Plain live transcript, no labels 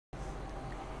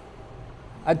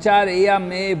Acharya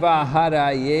meva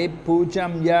haraye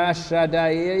pujam ya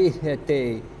shradhaye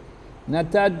hete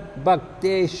natad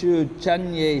bhakteshu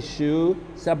chanyeshu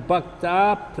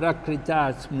sabhakta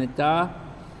prakrita smrita.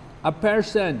 A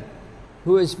person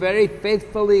who is very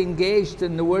faithfully engaged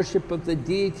in the worship of the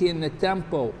deity in the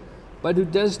temple, but who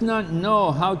does not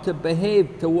know how to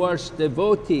behave towards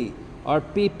devotee or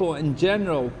people in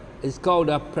general, is called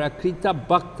a prakrita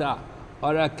bhakta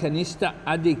or a kanishta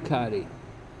adhikari.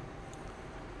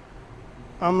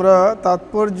 আমরা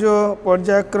তাৎপর্য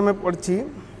পর্যায়ক্রমে পড়ছি।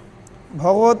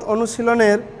 ভগবত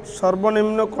অনুশীলনের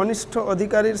সর্বনিম্ন কনিষ্ঠ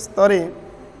অধিকারীর স্তরে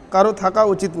কারো থাকা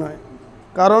উচিত নয়,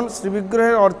 কারণ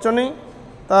শ্রীবিগ্রহের অর্চনই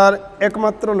তার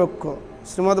একমাত্র লক্ষ্য।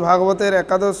 শ্রীমদ্ ভাগবতের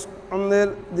একাদশ স্কন্ধের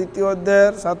 ২য়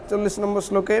অধ্যায়ের ৪৭ নম্বর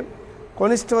শ্লোকে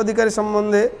কনিষ্ঠ অধিকারী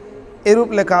সম্বন্ধে এরূপ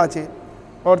লেখা আছে,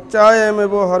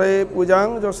 অর্চায়মেব হরে পূজাং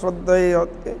য শ্রদ্ধয়ে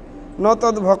হতে ন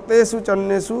তদ ভক্তেষু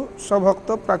চন্যেষু স্বভক্ত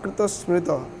প্রাকৃত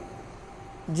স্মৃত।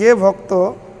 যে ভক্ত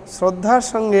শ্রদ্ধার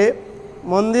সঙ্গে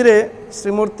মন্দিরে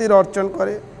শ্রীমূর্তির অর্চন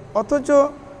করে অথচ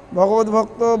ভগবত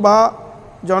ভক্ত বা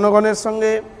জনগণের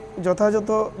সঙ্গে যথাযথ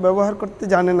ব্যবহার করতে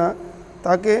জানে না,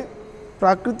 তাকে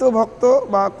প্রাকৃত ভক্ত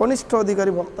বা কনিষ্ঠ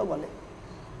অধিকারী ভক্ত বলে।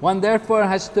 One therefore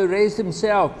has to raise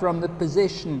himself from the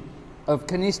position of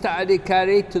Kanishta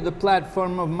Adhikari to the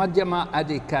platform of Madhyama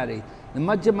Adhikari. The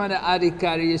Madhyama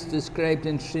Adhikari is described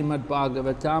in Srimad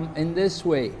Bhagavatam in this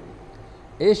way.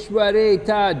 Ishware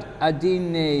tad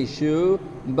adineshu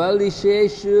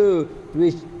balisheshu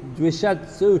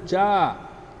dvishatsu cha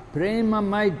prema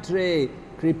maitre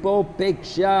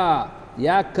kripopeksha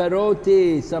yakaroti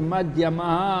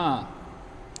samadhyamaha.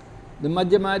 The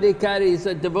Madhyamadikari is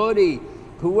a devotee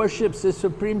who worships the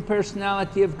Supreme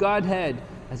Personality of Godhead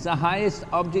as the highest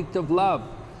object of love,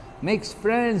 makes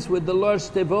friends with the Lord's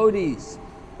devotees,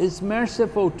 is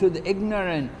merciful to the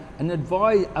ignorant, and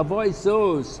avoids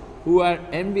those who are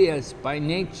envious by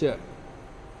nature.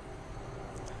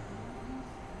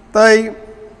 তাই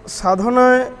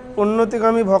সাধনায়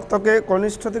উন্নতিগামী ভক্তকে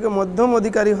কনিষ্ঠ থেকে মধ্যম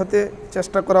অধিকারী হতে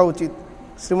চেষ্টা করা উচিত।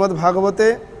 শ্রীমদ্ ভাগবতে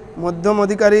মধ্যম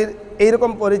অধিকারীর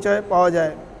এইরকম পরিচয় পাওয়া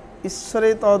যায়, ঈশ্বরে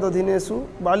তদ অধীনেষু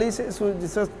বালিশেষু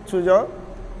যিশু য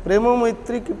প্রেম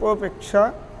মৈত্রী কৃপোপেক্ষা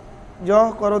যহ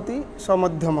করতি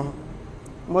সমধ্যম।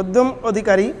 মধ্যম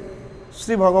অধিকারী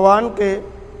শ্রী ভগবানকে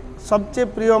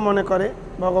সবচেয়ে প্রিয় মনে করে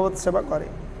ভগবত সেবা করে,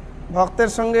 ভক্তের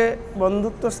সঙ্গে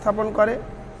বন্ধুত্ব স্থাপন করে,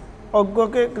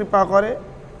 অজ্ঞকে কৃপা করে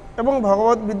এবং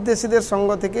ভগবত বিদ্বেষীদের সঙ্গ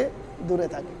থেকে দূরে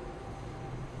থাকে।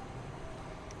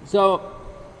 So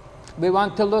we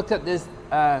want to look at this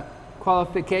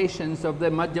qualifications of the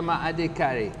Madhyama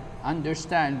Adhikari,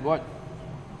 understand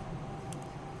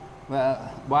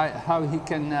how he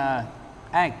can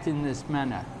act in this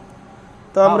manner,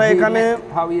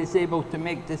 how he is able to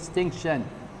make distinction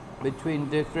between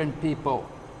different people.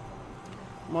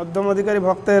 মধ্যম অধিকারী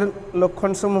ভক্তের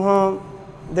লক্ষণসমূহ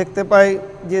দেখতে পাই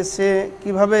যে সে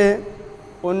কিভাবে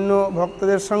অন্য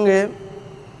ভক্তদের সঙ্গে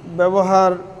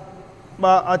ব্যবহার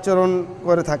বা আচরণ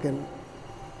করে থাকেন।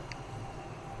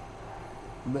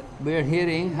 We are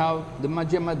hearing how the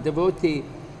Madhyama devotee,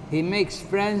 he makes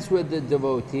friends with the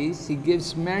devotees, he gives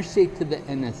mercy to the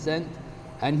innocent,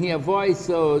 and he avoids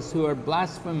those who are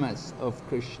blasphemous of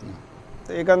Krishna.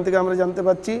 তো এখান থেকে আমরা জানতে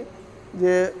পাচ্ছি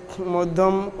যে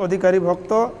মধ্যম অধিকারী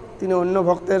ভক্ত তিনি অন্য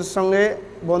ভক্তের সঙ্গে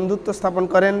বন্ধুত্ব স্থাপন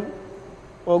করেন,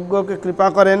 অজ্ঞকে কৃপা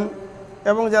করেন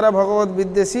এবং যারা ভগবত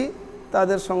বিদ্বেষী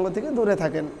তাদের সঙ্গ থেকে দূরে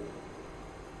থাকেন।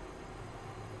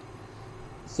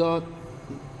 So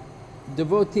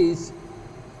devotees,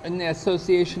 in the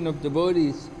association of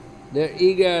devotees, they're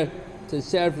eager to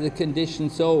serve the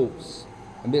conditioned souls,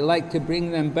 and they like to bring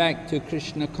them back to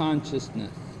Krishna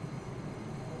consciousness.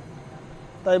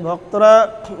 তাই ভক্তরা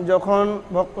যখন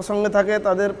ভক্ত সঙ্গে থাকে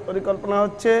তাদের পরিকল্পনা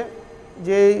হচ্ছে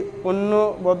যে অন্য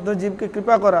বদ্ধ জীবকে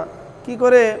কৃপা করা, কি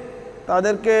করে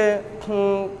তাদেরকে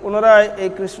পুনরায় এই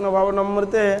কৃষ্ণ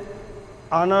ভাবনামৃতে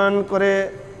আনয়ন করে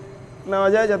নেওয়া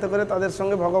যায়, যাতে করে তাদের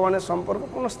সঙ্গে ভগবানের সম্পর্ক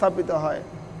পুনঃস্থাপিত হয়।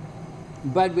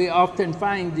 But we often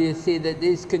find, you see, that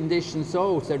these conditioned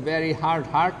souls are very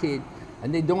hard-hearted, and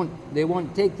they won't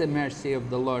take the mercy of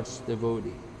the Lord's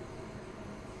devotee.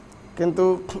 কিন্তু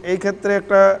এই ক্ষেত্রে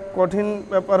একটা কঠিন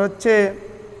ব্যাপার হচ্ছে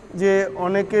যে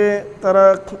অনেকে তারা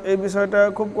এই বিষয়টা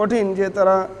খুব কঠিন যে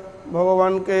তারা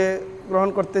ভগবানকে গ্রহণ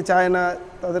করতে চায় না,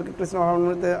 তাদেরকে কৃষ্ণ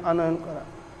ভাবনামৃতে আনয়ন করা।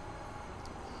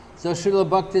 So Srila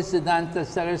Bhaktisiddhanta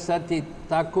Saraswati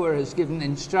Thakur has given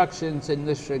instructions in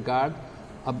this regard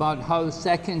about how the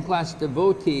second-class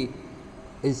devotee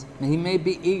he may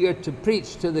be eager to preach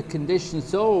to the conditioned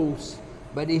souls,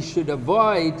 but he should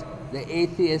avoid the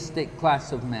atheistic class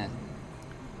of men.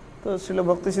 তো শ্রীল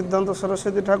ভক্তি সিদ্ধান্ত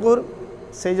সরস্বতী ঠাকুর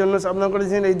সেই জন্য সাবধান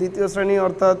করেছেন এই দ্বিতীয় শ্রেণী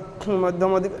অর্থাৎ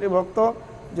মধ্যম অধিকারী ভক্ত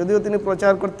যদিও তিনি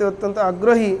প্রচার করতে অত্যন্ত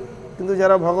আগ্রহী কিন্তু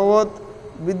যারা ভগবত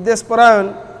বিদ্বেষপরায়ণ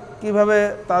কিভাবে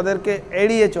তাদেরকে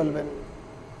এড়িয়ে চলবেন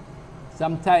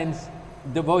Sometimes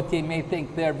devotee may think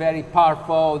they're very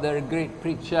powerful, they're a great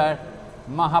preacher,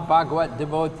 Mahabhagavat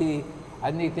devotee,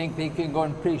 and they think they can go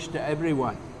and preach to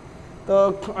everyone. তো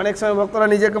অনেক সময় ভক্তরা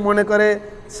নিজেকে মনে করে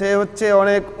সে হচ্ছে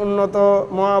অনেক উন্নত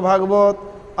মহাভাগবত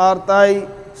আর তাই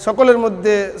সকলের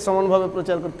মধ্যে সমানভাবে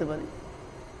প্রচার করতে পারি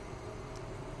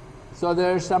So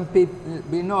there are some people,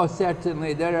 we know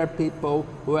certainly there are people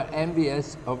who are envious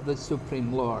of the Supreme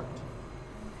Lord.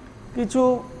 কিছু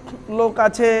লোক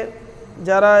আছে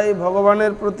যারা এই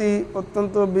ভগবানের প্রতি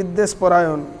অত্যন্ত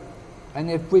বিদ্বেষপরায়ণ And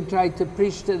if we try to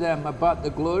preach to them about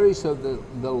the glories of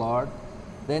the Lord,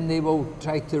 then they will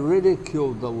try to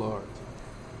ridicule the Lord.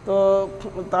 তো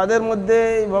তাদের মধ্যে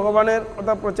এই ভগবানের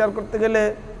কথা প্রচার করতে গেলে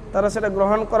তারা সেটা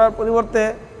গ্রহণ করার পরিবর্তে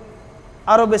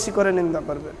আরো বেশি করে নিন্দা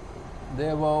করবে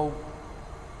They will,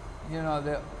 you know,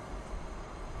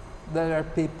 there are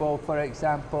people, for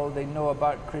example, they know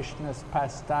about Krishna's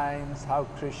pastimes, how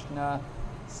Krishna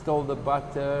stole the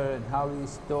butter and how he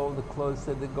stole the clothes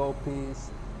of the gopis,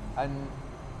 and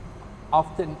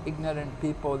often ignorant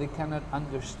people, they cannot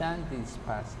understand these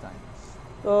pastimes.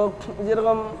 তো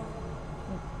যেরকম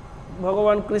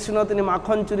ভগবান কৃষ্ণ তিনি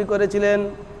মাখন চুরি করেছিলেন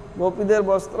গোপীদের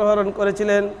বস্ত্রহরণ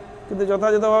করেছিলেন কিন্তু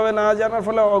যথাযথভাবে না জানার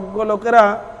ফলে অজ্ঞ লোকেরা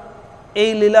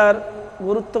এই লীলার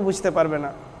গুরুত্ব বুঝতে পারবে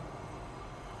না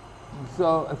So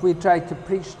if we try to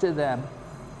preach to them,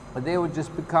 they will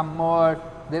just become more,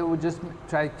 they will just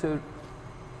try to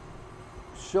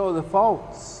show the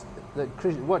faults. That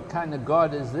what kind of God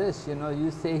is this? You know, you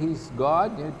say he's God,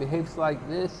 he behaves like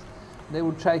this. They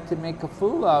will try to make a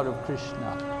fool out of Krishna.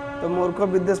 তো মূর্খ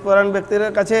বিদ্বেষপরায়ণ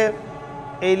ব্যক্তিদের কাছে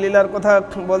এই লীলার কথা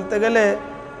বলতে গেলে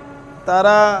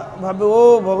তারা ভাবে ও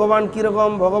ভগবান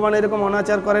কীরকম ভগবান এরকম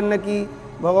অনাচার করেন নাকি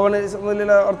ভগবানের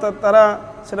লীলা অর্থাৎ তারা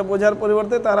সেটা বোঝার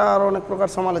পরিবর্তে তারা আরও অনেক প্রকার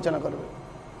সমালোচনা করবে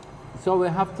So we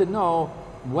have to know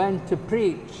when to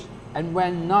preach and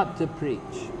when not to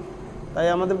preach. তাই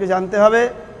আমাদেরকে জানতে হবে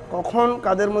কখন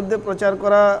কাদের মধ্যে প্রচার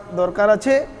করা দরকার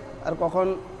আছে আর কখন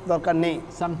দরকার নেই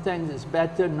Sometimes it's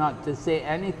better not to say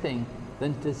anything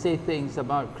than to say things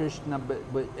about Krishna,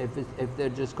 but if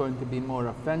they're just going to be more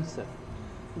offensive.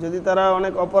 যদি তারা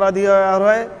অনেক অপরাধী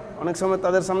হয় অনেক সময়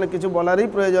তাদের সামনে কিছু বলারই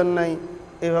প্রয়োজন নাই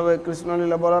এইভাবে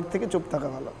কৃষ্ণলীলা বলার থেকে চুপ থাকা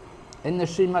ভালো In the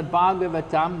Srimad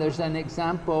Bhagavatam, there's an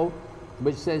example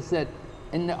which says that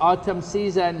in the autumn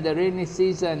season, the rainy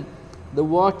season, the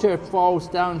water falls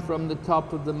down from the top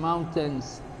of the mountains,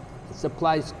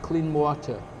 supplies clean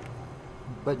water.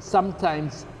 But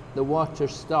sometimes the water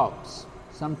stops.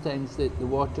 Sometimes the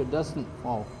water doesn't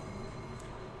fall.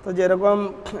 তো যেরকম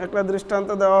একটা দৃষ্টান্ত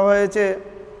দেওয়া হয়েছে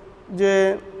যে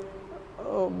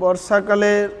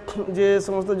বর্ষাকালে যে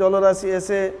সমস্ত জলরাশি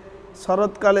এসে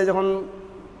শরৎকালে যখন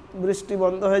বৃষ্টি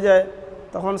বন্ধ হয়ে যায়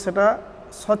তখন সেটা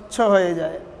স্বচ্ছ হয়ে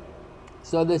যায়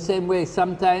So the same way,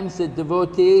 sometimes the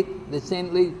devotee, the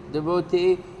saintly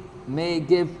devotee, may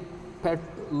give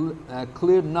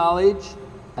clear knowledge,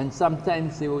 and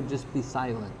sometimes they will just be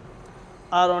silent.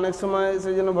 আর অনেক সময়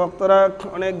সেই জন্য ভক্তরা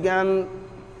অনেক জ্ঞান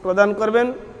প্রদান করবেন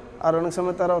আর অনেক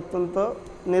সময় তারা অত্যন্ত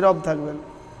নীরব থাকবেন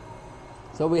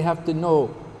So we have to know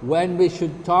when we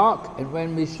should talk and when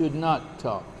we should not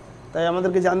talk. তাই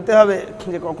আমাদেরকে জানতে হবে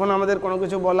যে কখন আমাদের কোনো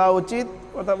কিছু বলা উচিত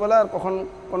কথা বলা আর কখন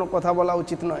কোনো কথা বলা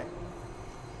উচিত নয়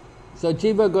So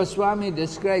Jiva Goswami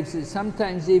describes that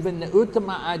sometimes even the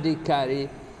Uttama Adhikari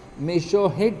may show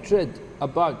hatred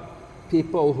about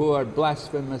people who are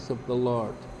blasphemous of the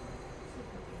Lord.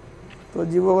 তো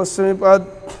জীব গোস্বামী পাদ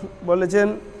বলেছেন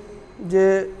যে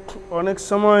অনেক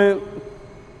সময়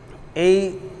এই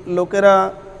লোকেরা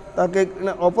তাকে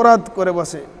অপরাধ করে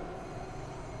বসে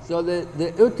So the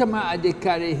Uttama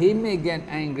Adhikari, he may get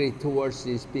angry towards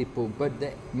these people, but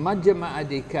the Madhyama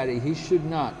Adhikari, he should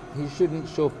not. He shouldn't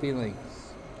show feelings.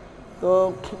 তো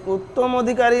উত্তম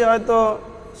অধিকারী হয়তো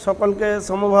সকলকে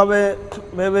সমভাবে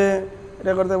ভেবে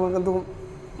এটা করতে পারবেন কিন্তু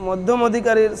মধ্যম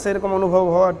অধিকারীর সেরকম অনুভব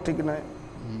হওয়া ঠিক নয়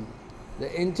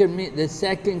The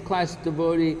second class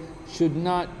devotee should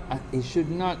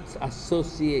not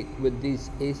associate with these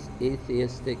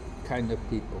atheistic kind of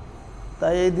people.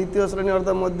 তাই এই দ্বিতীয় শ্রেণী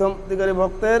অর্থাৎ মধ্যম অধিকারী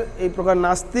ভক্তের এই প্রকার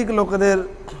নাস্তিক লোকেদের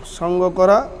সঙ্গ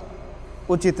করা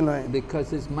উচিত নয় Because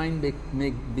his mind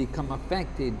may become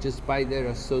affected just by their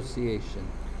association.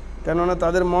 কেননা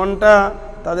তাদের মনটা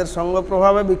তাদের সঙ্গ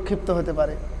প্রভাবে বিক্ষিপ্ত হতে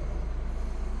পারে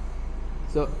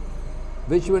So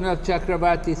Vishwanath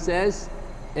Chakravarti says,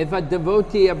 if a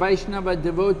devotee, a Vaishnava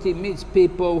devotee meets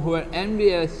people who are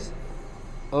envious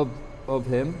of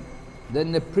him, then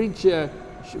the preacher,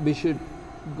 we should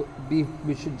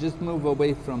we should just move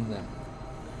away from them.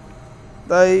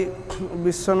 তাই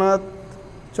বিশ্বনাথ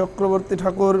চক্রবর্তী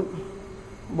ঠাকুর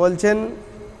বলছেন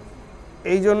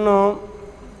এই জন্য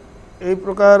এই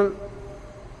প্রকার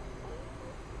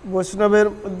বৈষ্ণবের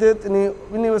মধ্যে তিনি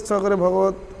বিনিয়োগ সহকারে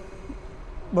ভগবত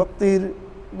ভক্তির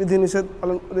বিধিনিষেধ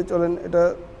পালন করে চলেন, এটা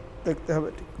দেখতে হবে।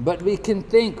 But we can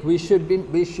think, we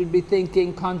should be thinking,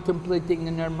 contemplating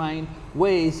in our mind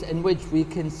ways in which we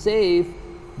can save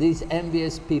these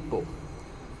envious people.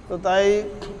 তো তাই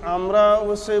আমরা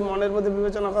অবশ্যই মনের মধ্যে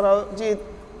বিবেচনা করা উচিত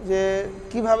যে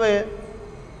কিভাবে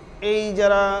এই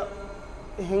যারা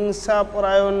হিংসা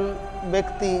পরায়ণ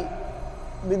ব্যক্তি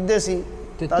বিদ্বেষী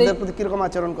তাদের প্রতি কিরকম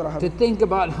আচরণ করা হবে। To think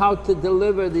about how to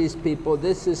deliver these people,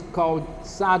 this is called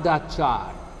sadachar,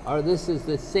 or this is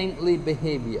the saintly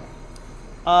behavior.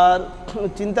 আর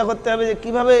চিন্তা করতে হবে যে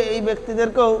কিভাবে এই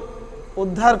ব্যক্তিদেরকেও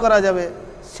উদ্ধার করা যাবে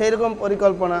সেই রকম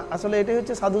পরিকল্পনা, আসলে এটাই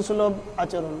হচ্ছে সাধুসুলভ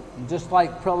আচরণ। Just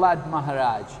like Prahlad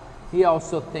Maharaj, he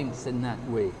also thinks in that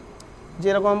way.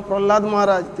 যেরকম প্রহ্লাদ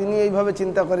মহারাজ তিনি এইভাবে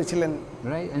চিন্তা করেছিলেন।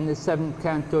 Right, in the 7th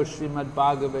canto Srimad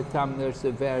Bhagavatam there's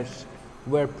a verse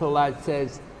where Prahlad says,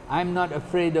 I'm not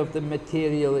afraid of the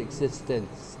material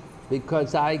existence because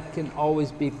I can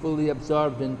always be fully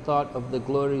absorbed in thought of the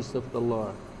glories of the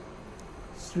Lord.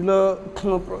 Srila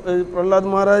Prahlad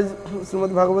মহারাজ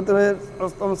শ্রীমদ্ ভাগবতের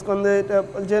 8ম স্কন্ধে এটা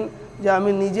বলছেন যে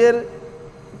আমি নিজের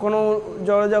কোনো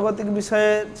জড়জাগতিক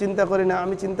বিষয়ে চিন্তা করি না,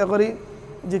 আমি চিন্তা করি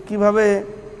যে কিভাবে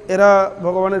এরা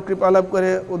ভগবানের কৃপা লাভ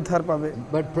করে উদ্ধার পাবে।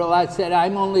 But Prahlad said,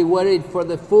 I'm only worried for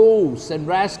the fools and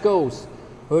rascals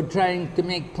who are trying to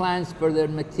make plans for their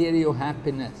material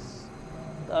happiness.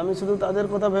 আমি শুধু তাদের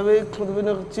কথা ভেবেই উদ্বিগ্ন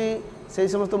হচ্ছি, সেই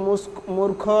সমস্ত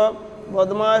মূর্খ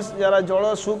বদমাশ যারা জড়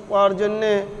সুখ পাওয়ার জন্য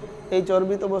এই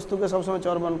চর্বিত বস্তুকে সবসময়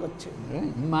চর্বণ করছে।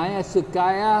 Maya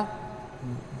Sukaya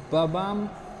Babam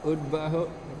Udbaho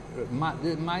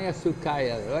Maya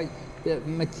Sukaya, right? The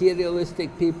materialistic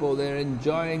people, they're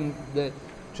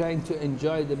trying to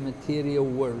enjoy the material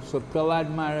world. So Prahlad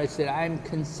Maharaj said, I'm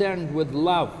concerned with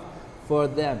love for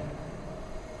them.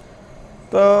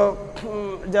 তো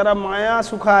যারা মায়া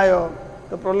সুখায়,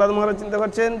 তো প্রহ্লাদ মহারাজ চিন্তা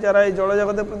করছেন যারা এই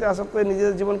জড়জগতের প্রতি আসক্ত হয়ে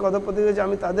নিজেদের জীবনকে অধঃপতি হয়েছে,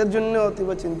 আমি তাদের জন্য অতীব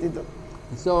চিন্তিত।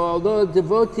 So although a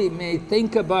devotee may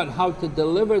think about how to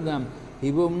deliver them, he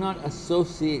will not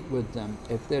associate with them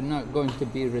if they're not going to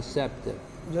be receptive.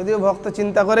 যদিও ভক্ত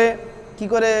চিন্তা করে কি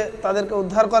করে তাদেরকে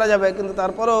উদ্ধার করা যাবে, কিন্তু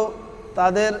তারপরেও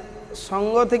তাদের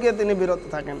সঙ্গ থেকে তিনি বিরত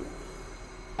থাকেন।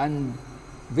 And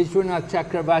Vishwanath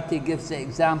Chakravarti gives the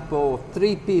example of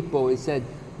 3 people. He said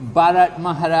Bharat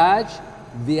Maharaj,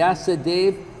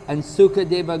 Vyasadeva and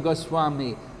Sukadeva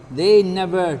Goswami. They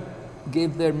never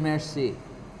gave their mercy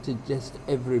to just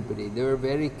everybody. They were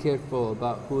very careful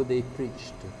about who they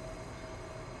preached to.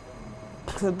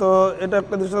 তো এটা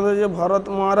একটা দৃষ্টান্ত যে ভরত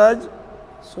মহারাজ,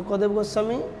 সুখদেব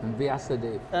গোস্বামী,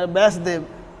 ব্যাসদেব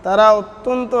তারা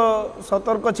অত্যন্ত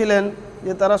সতর্ক ছিলেন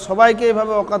যে তারা সবাইকে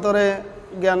এইভাবে অকাতরে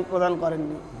জ্ঞান প্রদান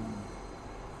করেননি।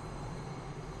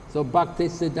 So Bhakti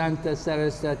Siddhanta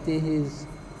Saraswati, he's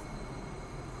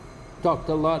talked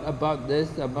a lot about this,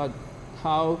 about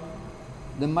how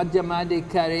the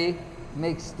Madhyamadikari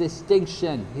makes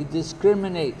distinction, he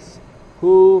discriminates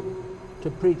who to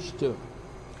preach to.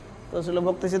 তো শ্রীল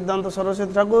ভক্তি সিদ্ধান্ত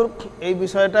সরস্বতী ঠাকুর এই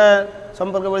বিষয়টা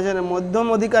সম্পর্কে বলেছেন মধ্যম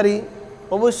অধিকারী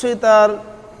অবশ্যই তার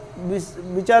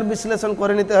বিচার বিশ্লেষণ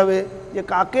করে নিতে হবে যে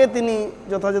কাকে তিনি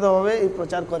যথাযথভাবে এই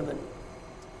প্রচার করবেন।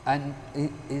 And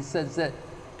he says that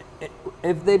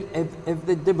if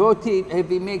the devotee,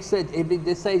 if he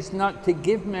decides not to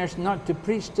give mercy, not to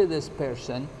preach to this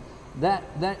person, that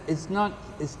is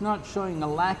not showing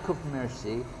a lack of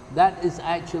mercy. That is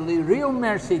actually real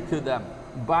mercy to them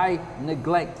by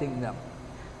neglecting them.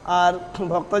 আর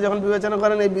ভক্ত যখন বিবেচনা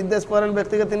করেন এই বিদ্বেষ পরায়ণ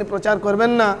ব্যক্তিকে তিনি প্রচার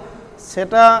করবেন না,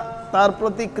 সেটা তার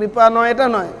প্রতি কৃপা নয়, এটা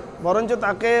নয়, বরঞ্চ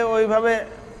তাকে ওইভাবে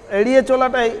এড়িয়ে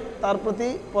চলাটাই তার প্রতি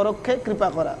পরোক্ষে কৃপা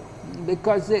করা।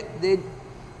 Because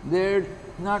they're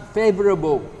not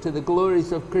favorable to the glories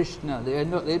of Krishna.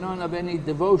 They don't have any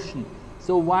devotion.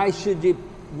 So why should you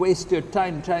waste your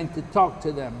time trying to talk to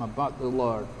them about the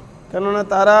Lord? কেননা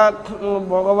তারা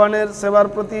ভগবানের সেবার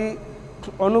প্রতি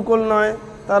অনুকূল নয়,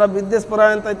 তারা বিদ্বেষ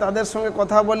পরায়ণ, তাই তাদের সঙ্গে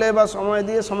কথা বলে বা সময়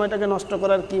দিয়ে সময়টাকে নষ্ট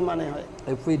করার কি মানে হয়?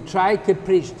 If we try to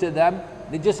preach to them,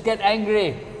 they just get angry,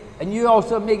 and you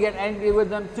also may get angry with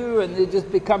them too, and it just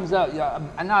becomes a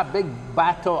big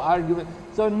battle argument.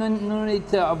 So no need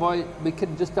to avoid. We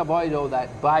can just avoid all that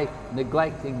by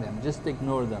neglecting them. Just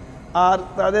ignore them. আর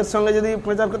তাদের সঙ্গে যদি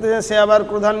প্রচার করতে যান, সে আবার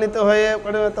ক্রোধান্বিত হয়ে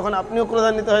তখন আপনিও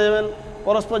ক্রোধান্বিত হয়ে যাবেন,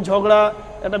 পরস্পর ঝগড়া,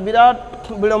 একটা বিরাট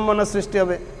বিড়ম্বনা সৃষ্টি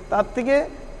হবে, তার থেকে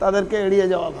তাদেরকে এড়িয়ে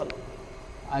যাওয়া ভালো।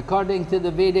 According to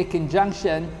the Vedic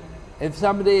injunction, if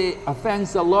somebody offends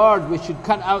the Lord, we should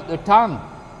cut out their tongue.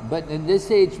 But in this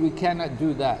age, we cannot do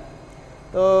that.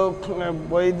 তো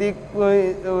বৈদিক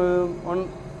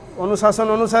অনুশাসন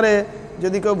অনুসারে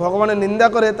যদি কেউ ভগবানের নিন্দা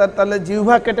করে তাহলে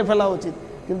জিহ্বা কেটে ফেলা উচিত,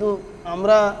 কিন্তু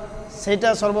আমরা সেটা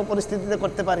সর্ব পরিস্থিতিতে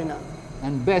করতে পারি না।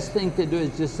 And best thing to do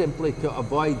is just simply to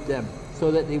avoid them, so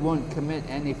that they won't commit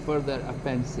any further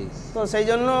offenses. তো সেই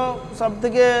জন্য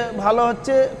সবথেকে ভালো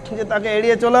হচ্ছে যে তাকে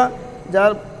এড়িয়ে চলা,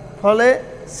 যার ফলে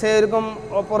সে এরকম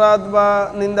অপরাধ বা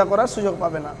নিন্দা করার সুযোগ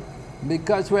পাবে না।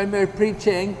 Because when we're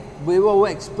preaching, we will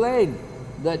explain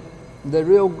that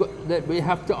that we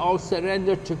have to all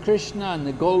surrender to Krishna, and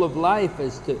the goal of life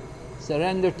is to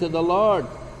surrender to the Lord.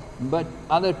 But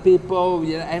other people,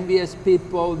 envious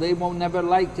people, they will never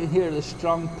like to hear the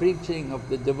strong preaching of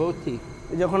the devotee.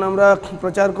 যখন আমরা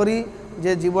প্রচার করি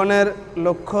যে জীবনের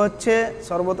লক্ষ্য হচ্ছে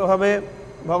সর্বতভাবে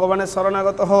ভগবানের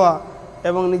শরণাগত হওয়া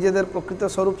এবং নিজেদের প্রকৃত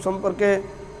স্বরূপ সম্পর্কে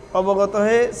অবগত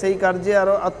হয়ে সেই কার্যে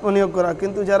আরও আত্মনিয়োগ করা,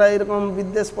 কিন্তু যারা এরকম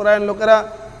বিদ্বেষপরায়ণ লোকেরা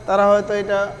তারা হয়তো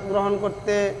এটা গ্রহণ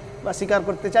করতে বা স্বীকার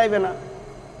করতে চাইবে না।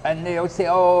 And they will say,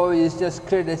 oh, he's just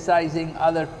criticizing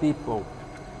other people.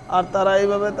 আর তারা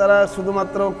এইভাবে তারা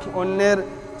শুধুমাত্র অন্যের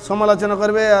সমালোচনা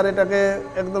করবে আর এটাকে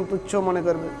একদম তুচ্ছ মনে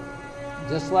করবে।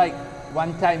 Just like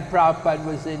one time Prabhupada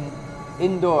was in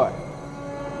Indore,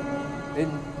 in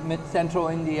central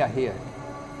India here.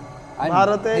 And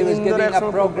he was giving a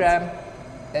program,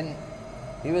 and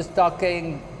he was talking,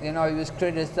 he was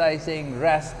criticizing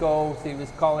rascals. He was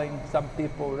calling some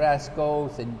people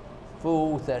rascals and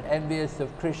fools and envious of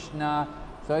Krishna.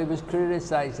 So he was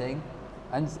criticizing,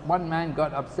 and one man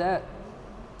got upset.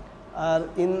 আর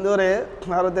ইন্দোরে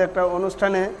ভারতে একটা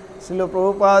অনুষ্ঠানে শ্রীল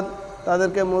প্রভুপাদ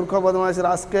তাদেরকে মূর্খ বদমাশ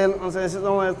rascal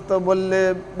তো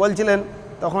বলছিলেন,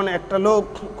 তখন একটা লোক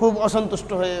খুব অসন্তুষ্ট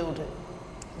হয়ে ওঠে।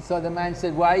 So the man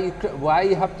said, why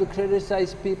you have to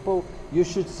criticize people? You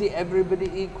should see everybody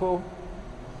equal.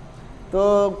 তো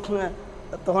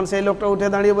তখন সেই লোকটা উঠে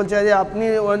দাঁড়িয়ে বলছে যে আপনি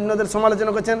অন্যদের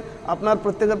সমালোচনা করছেন, আপনার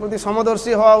প্রত্যেকের প্রতি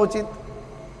সমদর্শী হওয়া উচিত।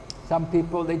 Some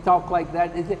people, they talk like that.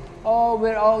 They say, oh,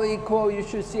 we're all equal. You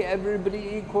should see everybody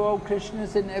equal.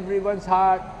 Krishna's in everyone's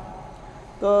heart.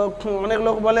 তো অনেক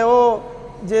লোক বলে, ও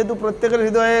যেহেতু প্রত্যেকের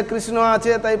হৃদয়ে কৃষ্ণ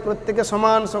আছে তাই প্রত্যেকে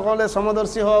সমান, সকলে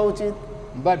সমদর্শী হওয়া উচিত।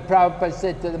 But Prabhupada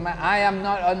said to the man, I am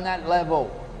not on that level.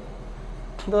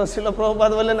 তো শ্রীল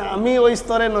প্রভুপাদ বললেন, আমি ওই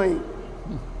স্তরে নই।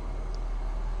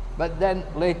 But then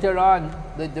later on,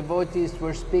 the devotees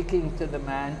were speaking to the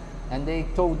man, and they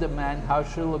told the man how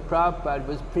Srila Prabhupada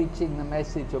was preaching the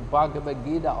message of Bhagavad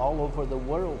Gita all over the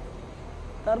world.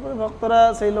 তারপরে ভক্তরা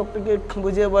সেই লোকটিকে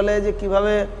বুঝিয়ে বলে যে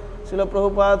কিভাবে শ্রীল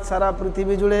প্রভুপাদ সারা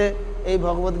পৃথিবী জুড়ে এই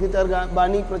ভগবদ গীতার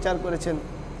বাণী প্রচার করেছেন।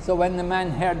 So when the man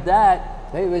heard that,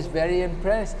 he was very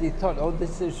impressed. He thought, oh,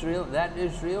 this is real, that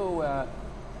is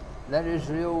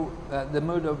real, the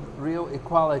mood of real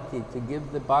equality, to give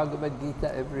the Bhagavad Gita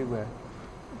everywhere.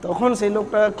 তখন সেই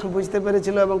লোকটা বুঝতে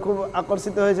পেরেছিল এবং খুব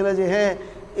আকর্ষিত হয়েছিল যে হ্যাঁ,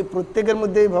 এই প্রত্যেকের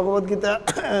মধ্যে এই ভগবদ গীতা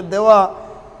দেওয়া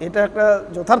এটা একটা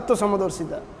যথার্থ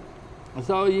সমদর্শিতা।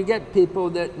 So you get people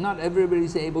that not everybody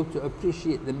is able to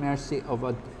appreciate the mercy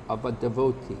of a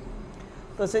devotee.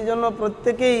 তো সেই জন্য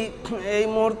প্রত্যেকেই এই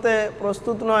মুহূর্তে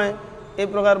প্রস্তুত নয় এই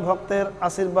প্রকার ভক্তের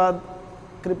আশীর্বাদ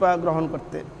কৃপা গ্রহণ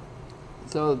করতে।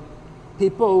 So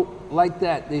people like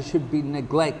that, they should be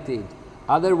neglected.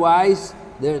 Otherwise,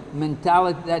 their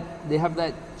mentality, that they have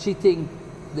that cheating,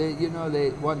 they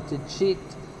want to cheat,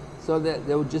 so that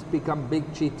they will just become big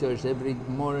cheaters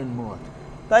more and more.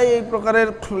 তাই এই প্রকারের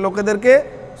লোকেদেরকে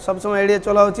সবসময় এড়িয়ে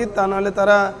চলা উচিত, তা নাহলে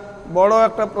তারা বড়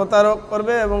একটা প্রতারক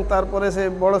করবে এবং তারপরে সে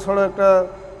বড় সড়ো একটা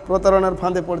প্রতারণার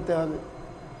ফাঁদে পড়তে হবে।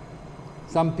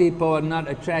 Some people are not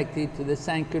attracted to the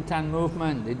Sankirtan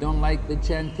movement. They don't like the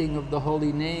chanting of the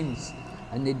holy names,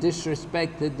 and they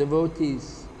disrespect the devotees.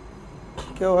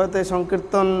 কেউ হয়তো এই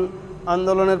সংকীর্তন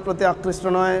আন্দোলনের প্রতি আকৃষ্ট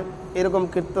নয়, এরকম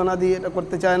কীর্তন আদি এটা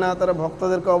করতে চায় না, তারা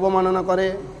ভক্তদেরকে অবমাননা করে।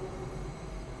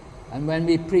 And when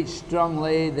we preach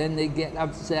strongly, then they get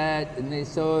upset and they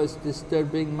say, oh, it's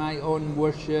disturbing my own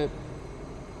worship.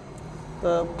 তো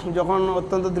যখন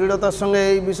অত্যন্ত দৃঢ়তার সঙ্গে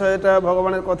এই বিষয়টা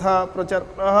ভগবানের কথা প্রচার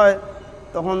করা হয়,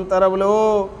 তখন তারা বলে, ও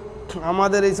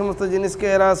আমাদের এই সমস্ত জিনিসকে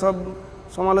এরা সব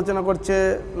সমালোচনা করছে,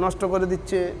 নষ্ট করে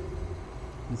দিচ্ছে।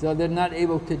 So they're not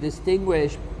able to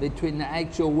distinguish between the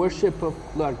actual worship of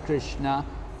Lord Krishna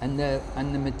and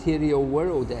the material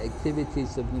world, the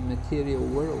activities of the material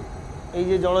world. এই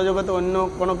যে জড়জগতে অন্য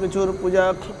কোনো কিছুর পূজা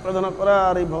প্রার্থনা করা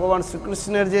আর এই ভগবান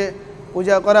শ্রীকৃষ্ণের যে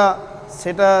পূজা করা,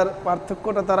 সেটার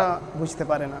পার্থক্যটা তারা বুঝতে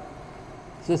পারে না।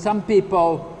 So some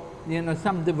people,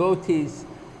 some devotees,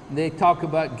 they talk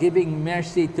about giving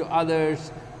mercy to others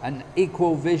and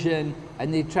equal vision, and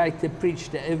they try to preach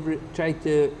to try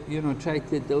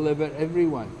to deliver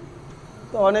everyone.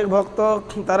 তো অনেক ভক্ত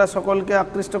তারা সকলকে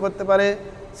আকৃষ্ট করতে পারে,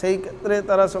 সেই ক্ষেত্রে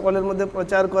তারা সকলের মধ্যে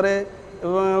প্রচার করে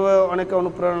এবং অনেকে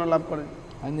অনুপ্রেরণা লাভ করে।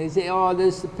 And they say, oh,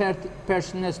 this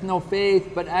person has no faith,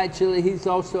 but actually he's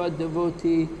also a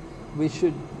devotee. We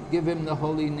should give him the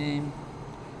holy name.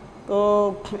 তো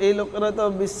এই লোকেরা তো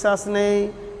বিশ্বাস নেই,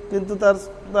 কিন্তু তার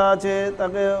আছে,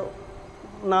 তাকে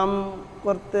নাম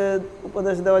করতে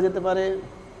উপদেশ দেওয়া যেতে পারে।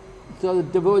 So the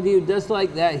devotee who does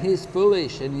like that, he's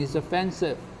foolish and he's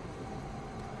offensive.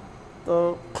 তো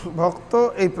ভক্ত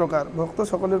এই প্রকার, ভক্ত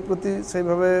সকলের প্রতি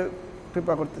সেইভাবে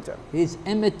কৃপা করতে চান। He's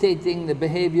imitating the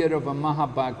behavior of a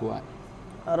Mahabhagavat.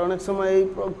 আর অনেক সময় এই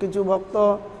কিছু ভক্ত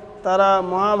তারা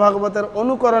মহাভাগবতের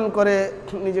অনুকরণ করে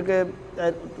নিজেকে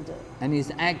জাহির করতে চায়। And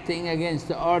he's acting against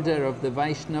the order of the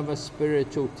Vaishnava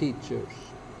spiritual teachers.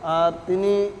 আর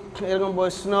তিনি এরকম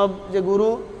বৈষ্ণব যে গুরু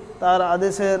তার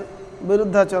আদেশের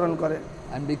বিরুদ্ধাচরণ করে।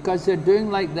 And because they're doing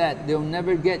like that, they'll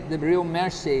never get the real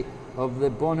mercy of the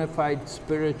bona fide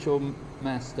spiritual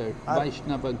master,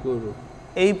 Vaishnava guru.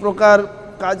 এই প্রকার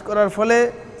কাজ করার ফলে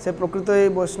সে প্রকৃত এই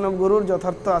বৈষ্ণব গুরুর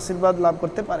যথার্থ আশীর্বাদ লাভ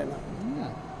করতে পারে না।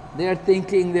 They are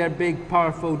thinking they're big,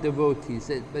 powerful devotees.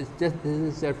 This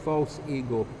is their false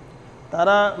ego.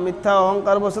 তারা মিথ্যা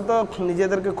অহংকারবশত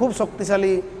নিজেদেরকে খুব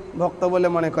শক্তিশালী ভক্ত বলে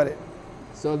মনে করে।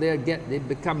 So they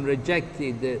become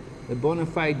rejected. The bona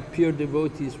fide pure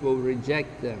devotees will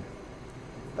reject them.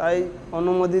 তাই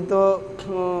অনুমোদিত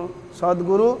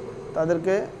সদ্গুরু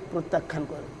তাদেরকে প্রত্যাখ্যান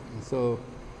করে। So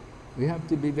we have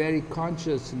to be very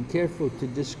conscious and careful to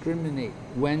discriminate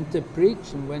when to preach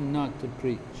and when not to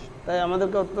preach. তাই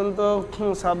আমাদেরকে অত্যন্ত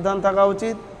সাবধান থাকা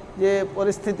উচিত যে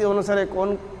পরিস্থিতি অনুসারে কোন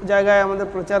জায়গায় আমাদের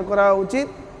প্রচার করা উচিত,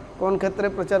 কোন ক্ষেত্রে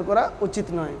প্রচার করা উচিত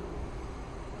নয়।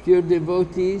 Pure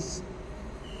devotees,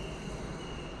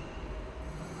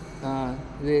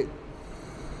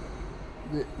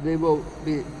 they will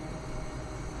be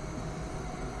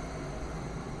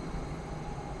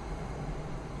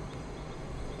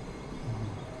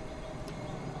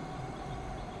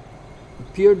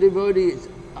pure devotees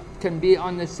can be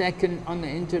on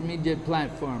the intermediate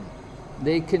platform.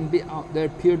 They can be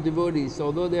they're pure devotees,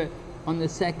 although they're on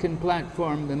the second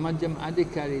platform, the Madhyam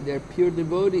Adhikari, they're pure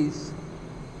devotees,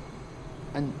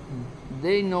 and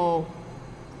they know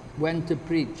when to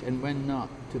preach and when not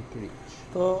to preach.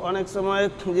 তো অনেক সময়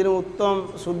যিনি উত্তম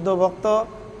শুদ্ধ ভক্ত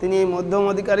তিনি মধ্যম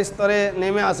অধিকারী স্তরে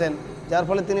নেমে আসেন, যার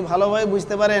ফলে তিনি ভালোভাবে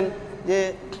বুঝতে পারেন যে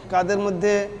কাদের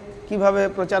মধ্যে কিভাবে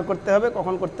প্রচার করতে হবে,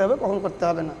 কখন করতে হবে, কখন করতে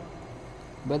হবে না।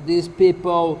 But these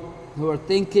people who are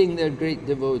thinking they're great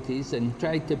devotees and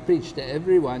try to preach to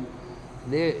everyone,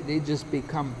 they just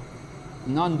become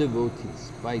non-devotees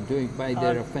by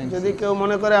their offenses. যদি কেউ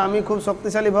মনে করে আমি খুব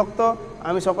শক্তিশালী ভক্ত,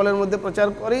 আমি সকলের মধ্যে প্রচার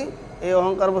করি, এই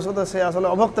অহংকারবশত সে আসলে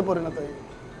অভক্তে পরিণত হয়।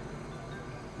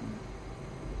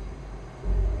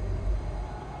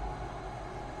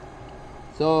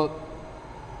 So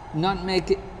not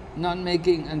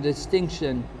making a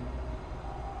distinction,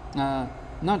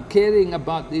 not caring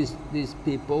about these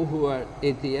people who are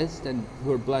atheists and who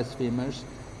are blasphemers,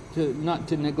 not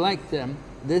to neglect them.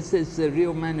 This is the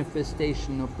real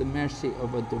manifestation of the mercy of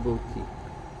a devotee.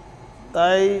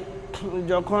 তাই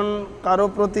যখন কারো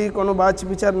প্রতি কোনো বাছ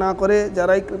বিচার না করে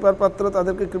যারাই কৃপার পাত্র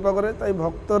তাদেরকে কৃপা করে, তাই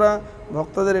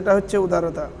ভক্তদের এটা হচ্ছে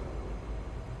উদারতা।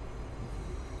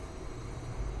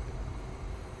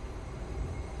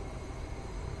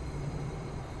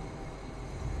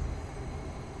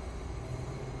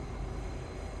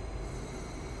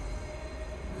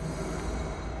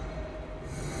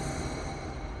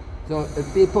 So if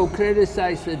people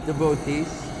criticize the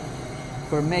devotees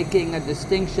for making a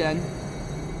distinction,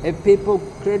 if people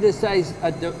criticize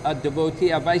a devotee,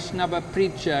 a Vaishnava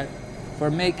preacher, for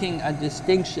making a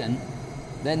distinction,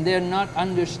 then they're not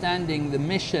understanding the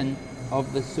mission of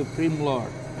the Supreme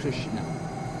Lord, Krishna.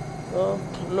 তো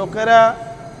লোকেরা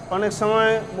অনেক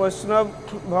সময় বৈষ্ণব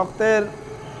ভক্তের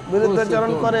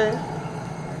বিরুদ্ধাচরণ করে,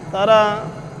 তারা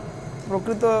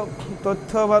প্রকৃত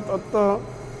তথ্য বা তত্ত্ব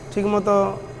ঠিকমতো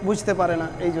বুঝতে পারে না।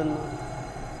 এই জন্য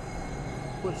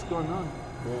What's going on?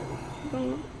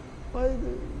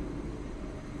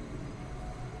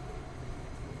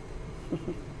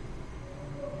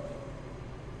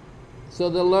 So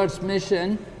the Lord's mission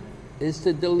is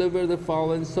to deliver the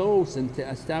fallen souls and to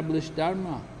establish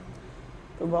Dharma.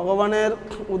 তো ভগবানের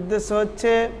উদ্দেশ্য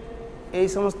হচ্ছে এই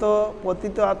সমস্ত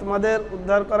পতিত আত্মাদের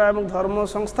উদ্ধার করা এবং ধর্ম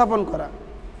সংস্থাপন করা।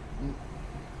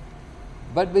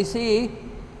 But we see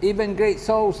even great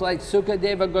souls like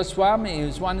Sukadeva Goswami,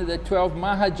 who's one of the 12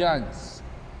 Mahajans.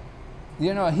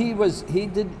 You know,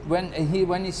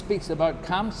 when he speaks about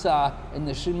Kamsa in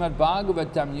the Srimad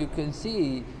Bhagavatam, you can see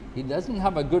he doesn't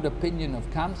have a good opinion of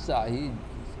Kamsa.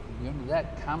 That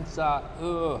Kamsa,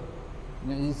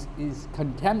 he's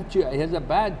contemptuous. He has a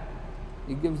bad.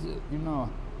 He gives,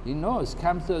 he knows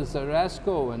Kamsa is a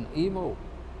rascal and evil.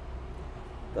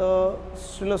 তো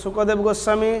শ্রীল শুকদেব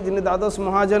গোস্বামী, যিনি দ্বাদশ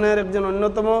মহাজনের একজন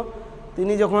অন্যতম,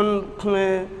 তিনি যখন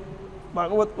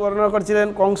ভাগবত বর্ণনা করছিলেন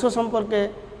কংস সম্পর্কে,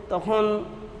 তখন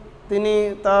তিনি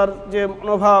তার যে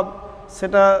মনোভাব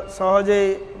সেটা সহজেই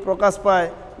প্রকাশ পায়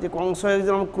যে কংস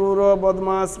একজন ক্রূর,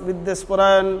 বদমাস,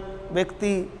 বিদ্বেষপরায়ণ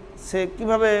ব্যক্তি, সে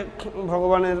কীভাবে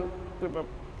ভগবানের কৃপা।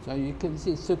 So you can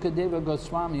see Sukadeva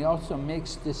Goswami also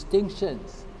makes distinctions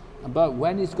about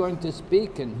when he's going to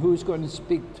speak and who he's going to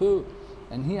speak to,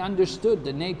 and he understood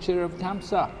the nature of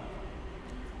Kamsa.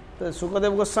 তো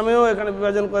সুখদেব গোস্বামীও এখানে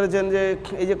বিভাজন করেছেন যে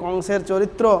এই যে কংসের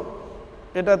চরিত্র,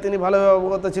 এটা তিনি ভালোভাবে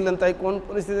অবগত ছিলেন, তাই কোন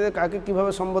পরিস্থিতিতে কাকে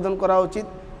কিভাবে সম্বোধন করা উচিত,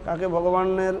 কাকে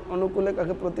ভগবানের অনুকূলে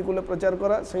কাকে প্রতিকূলে প্রচার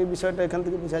করা, সেই বিষয়টা এখান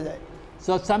থেকে বোঝা যায়।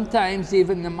 So sometimes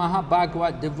even the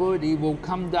Mahabhagavad devotee will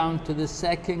come down to the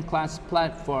second class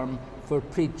platform for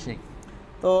preaching.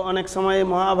 তো অনেক সময়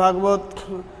মহাভাগবত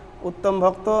উত্তম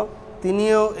ভক্ত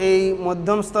তিনিও এই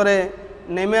মধ্যম স্তরে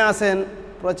নেমে আসেন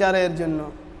প্রচারের জন্য।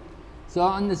 So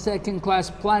on the second class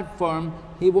platform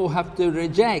he will have to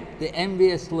reject the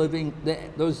envious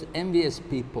those envious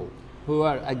people who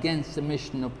are against the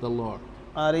mission of the Lord.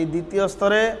 আর এই দ্বিতীয়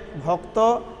স্তরে ভক্ত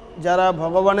যারা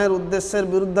ভগবানের উদ্দেশ্যের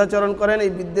বিরুদ্ধাচরণ করেন,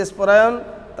 এই বিদ্বেষপরায়ণ,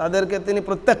 তাদেরকে তিনি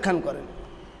প্রত্যাখ্যান করেন।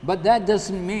 But that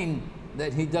doesn't mean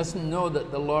that he doesn't know that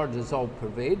the Lord is all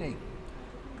pervading.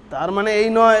 তার মানে এই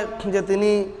নয় যে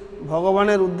তিনি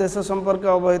ভগবানের উদ্দেশ্য সম্পর্কে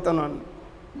অবহিত নন।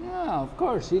 Yeah, of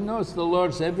course he knows the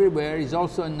Lord's everywhere. He's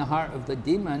also in the heart of the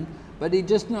demon, but he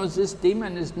just knows this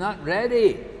demon is not ready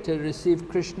to receive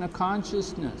Krishna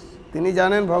consciousness. তিনি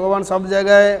জানেন ভগবান সব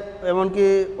জায়গায়, এমনকি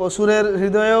অসুরের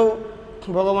হৃদয়েও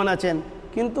ভগবান আছেন,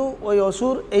 কিন্তু ওই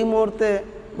অসুর এই মুহূর্তে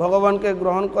ভগবানকে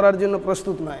গ্রহণ করার জন্য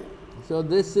প্রস্তুত নয়। So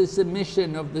this is the mission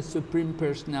of the Supreme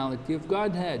Personality of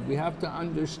Godhead. We have to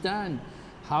understand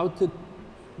how to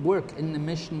work in the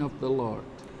mission of the Lord.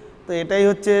 তো এটাই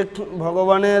হচ্ছে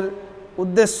ভগবানের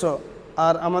উদ্দেশ্য,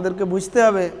 আর আমাদেরকে বুঝতে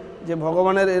হবে যে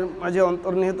ভগবানের এর মাঝে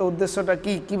অন্তর্নিহিত উদ্দেশ্যটা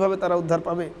কি, কিভাবে তারা উদ্ধার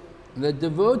পাবে। The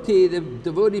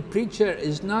devotee preacher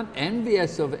is not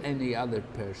envious of any other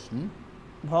person.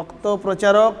 ভক্ত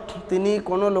প্রচারক তিনি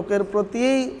কোনো লোকের প্রতি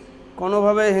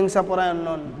কোনোভাবে হিংসাপরায়ণ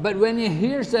নন। But when he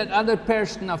hears that other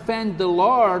person offend the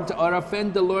Lord or offend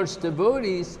the Lord's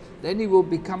devotees, then he will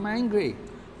become angry.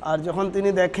 আর যখন তিনি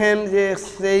দেখেন যে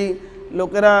সেই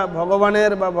লোকেরা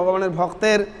ভগবানের বা ভগবানের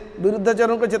ভক্তের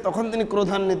বিরুদ্ধাচরণ করছে, তখন তিনি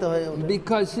ক্রোধান্বিত হয়ে ওঠেন।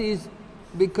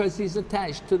 Because he's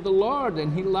attached to the Lord and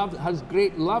he has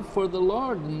great love for the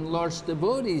Lord and the Lord's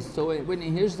devotees. So when he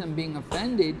hears them being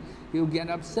offended, he'll get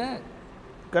upset.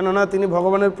 কেননা তিনি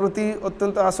ভগবানের প্রতি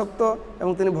অত্যন্ত আসক্ত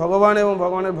এবং তিনি ভগবান এবং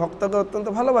ভগবানের ভক্তকে অত্যন্ত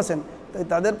ভালোবাসেন, তাই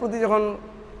তাদের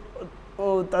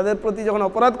প্রতি যখন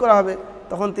অপরাধ করা হবে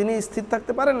তখন তিনি স্থির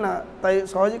থাকতে পারেন না, তাই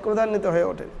সহজেই ক্রোধান্বিত হয়ে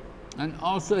ওঠেন। And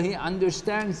also he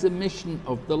understands the mission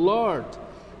of the Lord,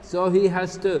 so he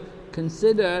has to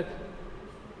consider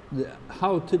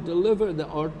how to deliver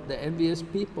the envious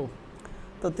people.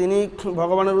 তো তিনি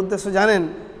ভগবানের উদ্দেশ্য জানেন,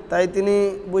 তাই তিনি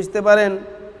বুঝতে পারেন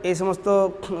এই সমস্ত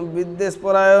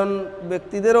বিদ্বেষপরায়ণ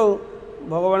ব্যক্তিদেরও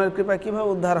ভগবানের কৃপায় কিভাবে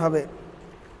উদ্ধার হবে।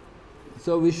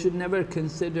 So we should never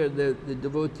consider the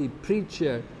devotee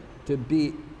preacher to be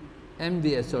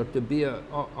envious or to be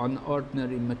an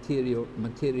ordinary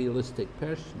materialistic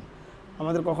person.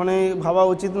 আমাদের কখনোই ভাবা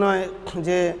উচিত নয়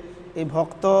যে এই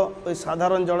ভক্ত ওই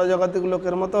সাধারণ জড়জগতিক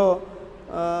লোকের মতো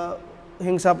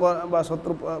হিংসা বা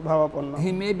শত্রু ভাবাপন্ন।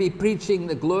 He may be preaching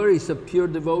the glories of pure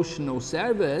devotional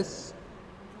service.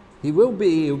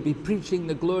 He'll be preaching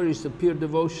the glories of pure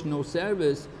devotional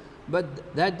service, but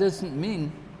that doesn't mean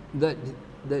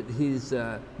that he's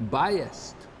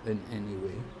biased in any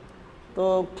way. তো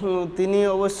তিনি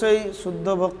অবশ্যই শুদ্ধ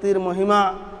ভক্তির মহিমা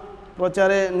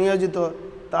প্রচারে নিয়োজিত,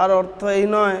 তার অর্থ এই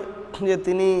নয় যে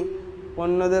তিনি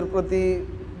অন্যদের প্রতি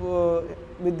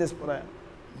বিদ্বেষপরায়ণ।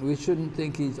 We shouldn't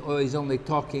think he's only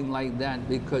talking like that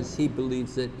because he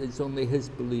believes it. It's only his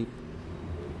belief.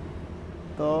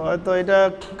 তো হয়তো এটা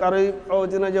কারোই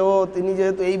উচিত না যে তিনি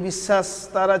যেহেতু এই বিশ্বাস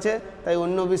তার আছে, তাই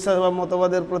অন্য বিশ্বাস বা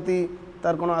মতবাদের প্রতি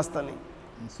তার কোনো আস্থা নেই।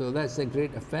 So that's a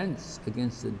great offense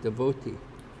against the devotee.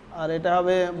 আর এটা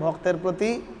হবে ভক্তের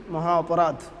প্রতি মহা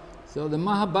অপরাধ। So the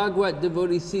Mahabhagavad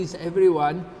devotee sees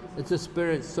everyone as a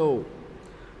spirit soul.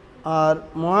 আর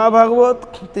মহাভাগবত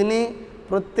তিনি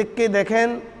প্রত্যেককে দেখেন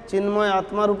চিন্ময়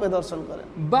আত্মা রূপে দর্শন করেন।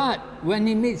 But when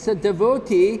he meets a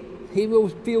devotee, he will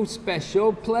feel special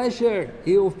pleasure.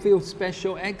 He will feel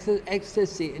special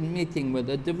ecstasy in meeting with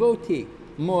a devotee.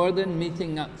 more than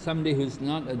meeting somebody who's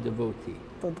not a devotee.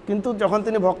 তো কিন্তু যখন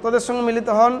তিনি ভক্তদের সঙ্গে মিলিত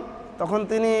হন তখন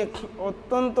তিনি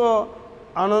অত্যন্ত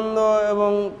আনন্দ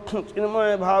এবং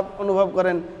চিন্ময় ভাব অনুভব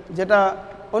করেন, যেটা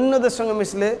অন্যদের সঙ্গে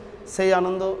মিশলে সেই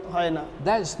আনন্দ হয় না।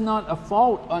 That's not a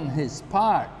fault on his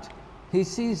part. He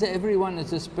sees everyone as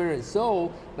a spirit soul,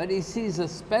 but he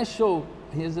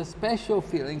has a special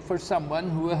feeling for someone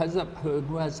who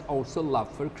has also love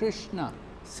for Krishna.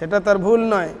 সেটা তার ভুল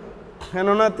নয়,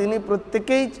 কেননা তিনি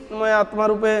প্রত্যেকেই চিন্ময়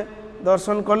আত্মারূপে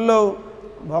দর্শন করলেও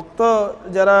ভক্ত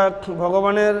যারা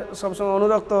ভগবানের সবসময়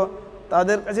অনুরক্ত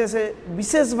তাদের কাছে সে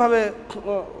বিশেষভাবে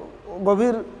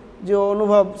গভীর যে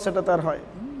অনুভব সেটা তার হয়।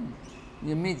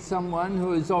 You meet someone who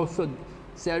is also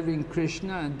serving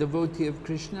Krishna, a devotee of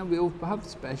Krishna, will have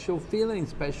special feelings,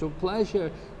 special pleasure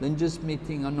than just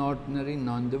meeting an ordinary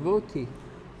non-devotee.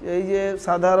 এই যে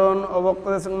সাধারণ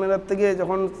অভক্তদের সঙ্গে মিলাতে গিয়ে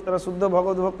যখন তারা শুদ্ধ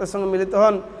ভগবত ভক্তের সঙ্গে মিলিত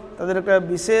হন তাদের একটা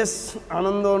বিশেষ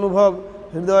আনন্দ অনুভব,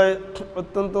 হৃদয়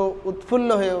অত্যন্ত উৎফুল্ল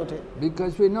হয়ে ওঠে।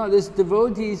 Because we know this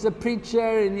devotee is a preacher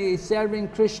and he is serving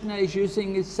Krishna, he is using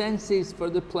his senses for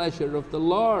the pleasure of the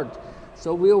Lord. So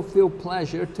we'll feel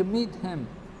pleasure to meet him.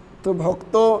 তো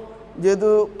ভক্ত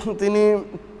যেহেতু তিনি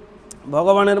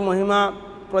ভগবানের মহিমা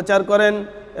প্রচার করেন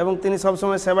এবং তিনি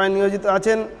সবসময় সেবায় নিয়োজিত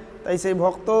আছেন, তাই সেই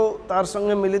ভক্ত তার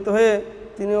সঙ্গে মিলিত হয়ে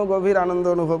তিনিও গভীর আনন্দ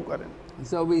অনুভব করেন।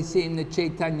 So we see in the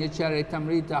Chaitanya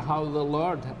Charitamrita how the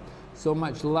Lord so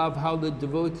much love, how the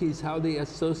devotees, how they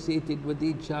associated with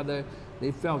each other.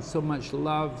 They felt so much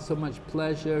love, so much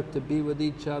pleasure to be with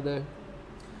each other.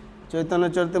 Chaitanya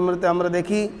চরিতামৃতে আমরা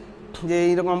দেখি যে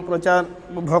এইরকম প্রচার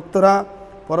ভক্তরা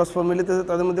পরস্পর মিলিত হয়ে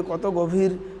তাদের মধ্যে কত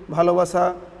গভীর ভালোবাসা,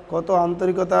 কত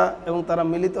আন্তরিকতা এবং তারা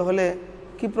মিলিত হলে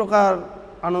কি প্রকার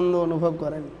আনন্দ অনুভব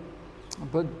করেন।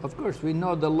 But of course we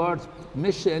know the Lord's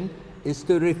mission is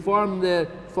to reform the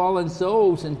fallen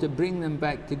souls and to bring them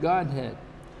back to Godhead.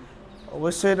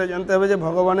 অবশ্যই এটা জানতে হবে যে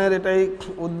ভগবানের এটাই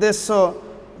উদ্দেশ্য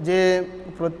যে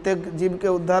প্রত্যেক জীবকে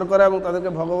উদ্ধার করা এবং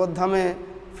তাদেরকে ভগবত ধামে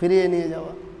ফিরিয়ে নিয়ে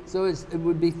যাওয়া। So it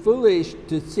would be foolish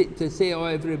to say oh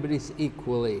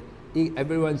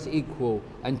everyone's equal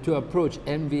and to approach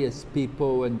envious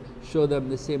people and show them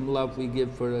the same love we give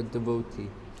for a devotee.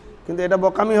 কিন্তু এটা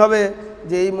বোকামি হবে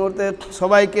যে এই মুহূর্তে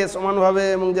সবাইকে সমানভাবে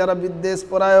এবং যারা বিদ্বেষ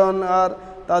পরায়ণ আর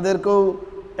তাদেরকেও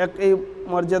এই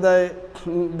মর্যাদায়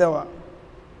দেওয়া।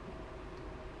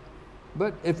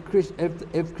 But if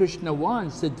Krishna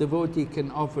wants, the devotee can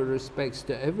offer respects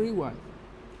to everyone.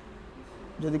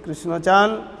 যদি কৃষ্ণ চান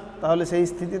তাহলে সেই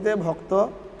স্থিতিতে ভক্ত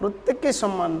প্রত্যেককে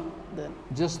সম্মান দেন।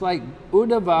 Just like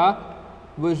Uddhava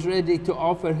was ready to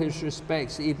offer his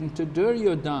respects even to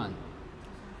Duryodhana.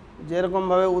 যেরকম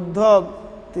ভাবে উদ্ধব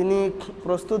তিনি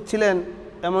প্রস্তুত ছিলেন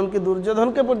এমনকি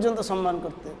দুর্যোধনকে পর্যন্ত সম্মান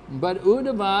করতে। But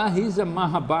Uddhava, he's a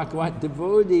Mahabhagavad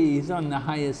devotee. He's on the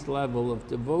highest level of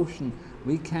devotion.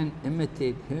 We can't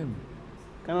imitate him.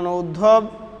 কেননা উদ্ধব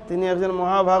তিনি একজন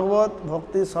মহাভাগবত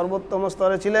ভক্তির সর্বোত্তম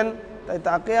স্তরে ছিলেন, তাই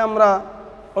তাকে আমরা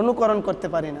অনুকরণ করতে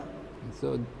পারি না। So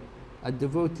a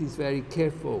devotee is very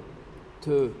careful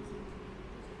to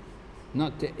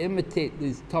not to imitate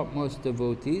these topmost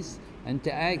devotees and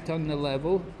to act on the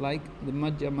level like the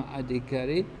Madhyama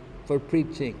Adhikari for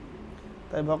preaching.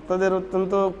 তাই ভক্তদের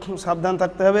অত্যন্ত সাবধান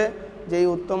থাকতে হবে যে এই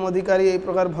উত্তম অধিকারী এই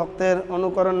প্রকার ভক্তের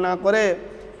অনুকরণ না করে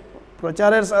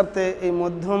প্রচারের স্বার্থে এই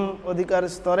মধ্যম অধিকার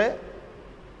স্তরে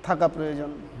থাকা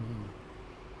প্রয়োজন।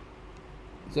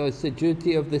 So it's the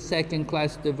duty of the second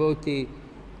class devotee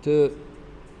to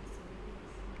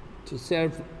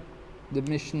serve the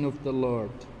mission of the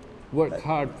Lord, work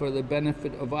hard for the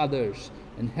benefit of others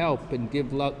and help and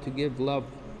give love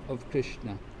of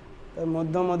Krishna. তাই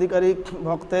মধ্যম অধিকারী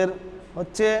ভক্তের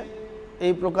হচ্ছে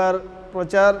এই প্রকার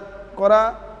প্রচার করা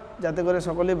যাতে করে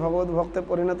সকলেই ভগবত ভক্তে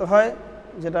পরিণত হয়,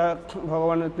 যেটা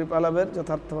ভগবানের কৃপা লাভের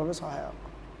যথার্থভাবে সহায়ক।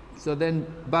 So then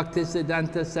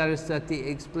Bhaktisiddhanta Saraswati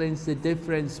explains the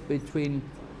difference between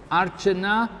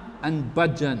Archana and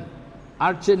Bhajan.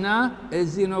 Archana is,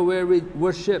 where we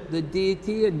worship the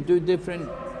deity and do different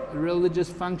religious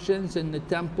functions in the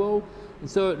temple.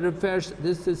 So it refers,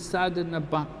 this is sadhana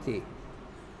bhakti.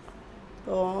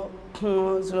 তো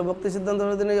ভক্তি সিদ্ধান্ত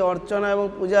তিনি অর্চনা এবং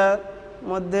পূজার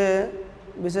মধ্যে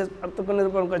বিশেষ পার্থক্য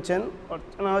নিরূপণ করছেন।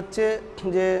 অর্চনা হচ্ছে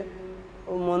যে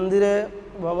মন্দিরে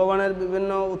ভগবানের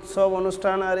বিভিন্ন উৎসব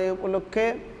অনুষ্ঠান আর এই উপলক্ষে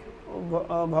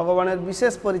ভগবানের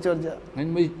বিশেষ পরিচর্যা।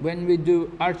 When we do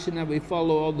archana, we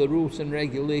follow all the rules and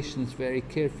regulations very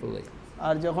carefully.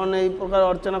 আর যখন এই প্রকার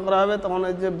অর্চনা করা হবে তখন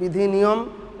এই যে বিধি নিয়ম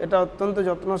এটা অত্যন্ত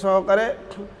যত্ন সহকারে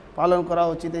পালন করা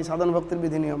উচিত, এই সাধন ভক্তির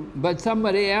বিধি নিয়ম। But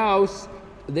somebody else,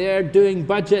 they are doing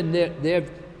bhajan,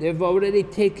 they've already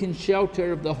taken shelter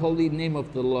of the holy name of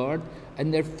the Lord and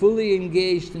they're fully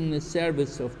engaged in the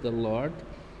service of the Lord.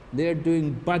 they're doing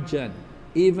bhajan,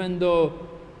 even though,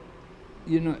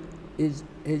 you know,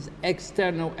 his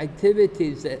external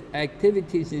activities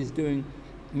he's doing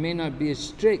may not be as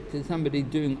strict as somebody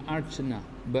doing archana,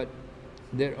 but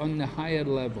they're on the higher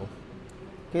level.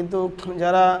 কিন্তু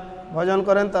যারা ভজন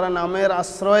করেন তারা নামের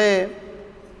আশ্রয়ে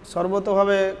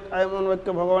সর্বতোভাবে কায়মন বাক্য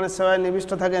ভগবানের সেবায়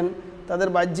নিবিষ্ট থাকেন, তাদের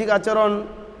বাহ্যিক আচরণ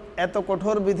এত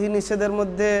কঠোর বিধি নিষেধের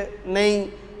মধ্যে নেই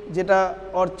যেটা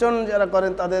অর্চন যারা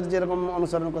করেন তাদের যেরকম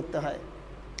অনুসরণ করতে হয়।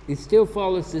 It still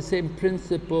follows the same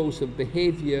principles of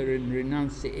behavior and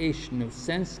renunciation of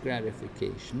sense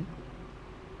gratification.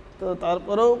 তো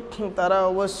তারপরেও তারা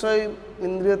অবশ্যই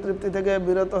ইন্দ্রিয় তৃপ্তি থেকে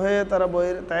বিরত হয়ে তারা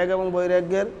ত্যাগ এবং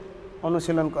বৈরাগ্যের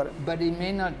অনুশীলন করে। But he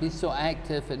may not be so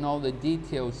active in all the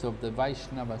details of the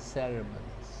Vaishnava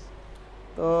ceremonies.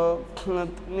 তো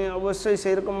তিনি অবশ্যই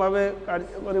সেই রকম ভাবে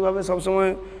কার্যকরীভাবে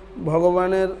সবসময়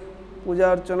ভগবানের পূজা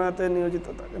অর্চনাতে নিয়োজিত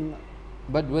থাকেন না।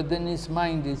 But within his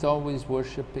mind he's always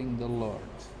worshipping the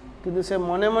Lord. কিন্তু সে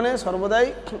মনে মনে সর্বদাই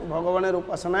ভগবানের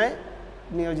উপাসনায়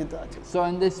নিয়োজিত আছে। So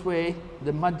in this way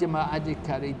the Madhyama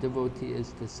Adhikari devotee is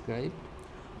described.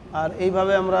 আর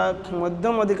এইভাবে আমরা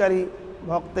মধ্যম অধিকারী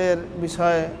ভক্তের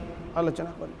বিষয়ে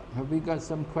আলোচনা করলাম। Have we got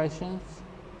some questions?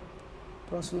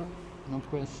 প্রশ্ন? No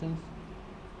questions?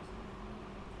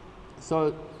 So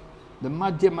the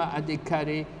Madhyama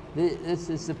Adhikari, this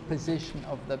is the position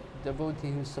of the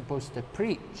devotee who's supposed to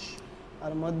preach.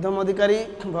 আর মধ্যম অধিকারী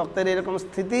ভক্তের এরকম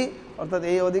স্থিতি, অর্থাৎ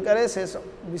এই অধিকারে সে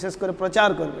বিশেষ করে প্রচার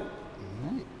করবে।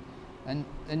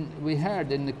 And we heard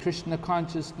in the Krishna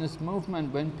consciousness movement,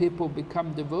 when people become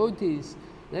devotees,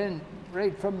 then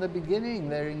right from the beginning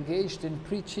they're engaged in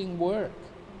preaching work.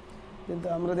 কিন্তু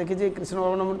আমরা দেখেছি কৃষ্ণ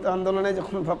ভাবনামূর্তি আন্দোলনে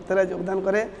যখন ভক্তরা যোগদান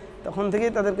করে তখন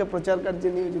থেকেই তাদেরকে প্রচার কার্যে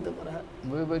নিয়োজিত করা হয়।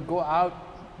 We would go out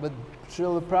with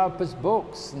Srila Prabhupada's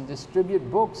books and distribute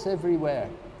books everywhere.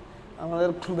 আমাদের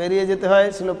বেরিয়ে যেতে হয়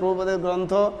শ্রীল প্রভুপাদের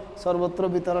গ্রন্থ সর্বত্র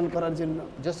বিতরণ করার জন্য।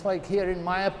 Just like here in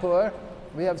Mayapur,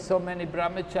 we have so many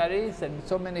brahmacharis and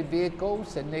so many vehicles,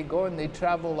 and they go and they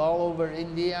travel all over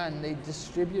India and they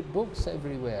distribute books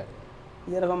everywhere.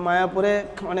 যেরকম মায়াপুরে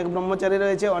অনেক ব্রহ্মচারী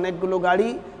রয়েছে, অনেকগুলো গাড়ি,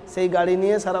 সেই গাড়ি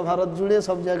নিয়ে সারা ভারত জুড়ে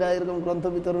সব জায়গায় এরকম গ্রন্থ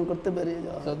বিতরণ করতে বেরিয়ে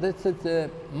যাওয়া। So this is the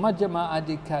Madhyama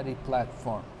Adhikari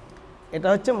platform. এটা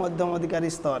হচ্ছে মধ্যম অধিকারী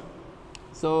স্তর।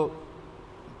 So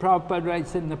Prabhupada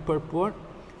writes in the purport,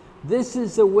 this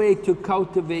is a way to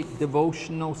cultivate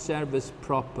devotional service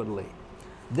properly.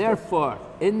 Therefore,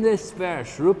 in this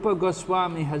verse, Rupa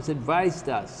Goswami has advised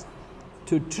us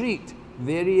to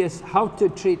how to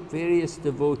treat various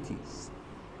devotees.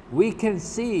 We can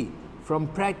see from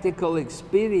practical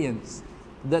experience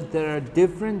that there are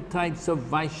different types of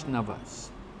Vaishnavas.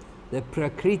 The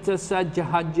Prakrita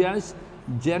Sajjahajas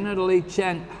generally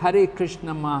chant Hare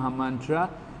Krishna Mahamantra,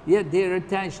 yet they are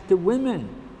attached to women,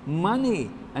 money,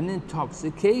 and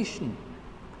intoxication.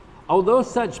 Although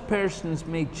such persons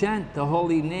may chant the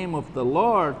holy name of the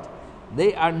Lord,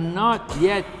 they are not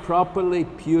yet properly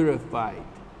purified.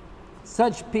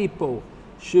 Such people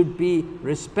should be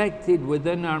respected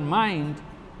within our mind,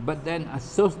 but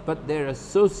their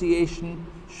association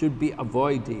should be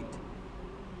avoided.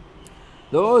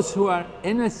 Those who are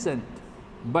innocent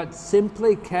but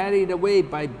simply carried away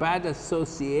by bad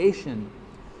association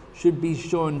should be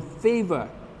shown favor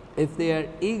if they are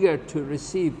eager to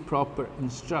receive proper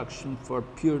instruction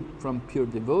from pure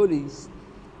devotees.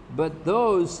 But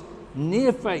those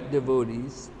neophyte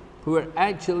devotees who are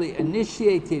actually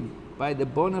initiated by the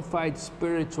bona fide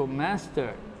spiritual master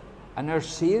and are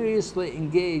seriously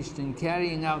engaged in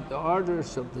carrying out the orders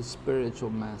of the spiritual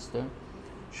master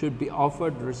should be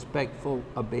offered respectful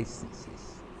obeisances.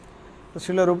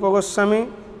 Srila রূপ গোস্বামী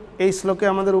এই শ্লোকে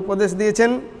আমাদের উপদেশ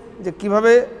দিয়েছেন যে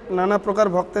কিভাবে নানা প্রকার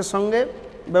ভক্তের সঙ্গে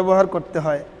ব্যবহার করতে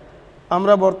হয়।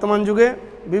 আমরা বর্তমান যুগে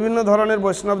বিভিন্ন ধরনের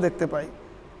বৈষ্ণব দেখতে পাই।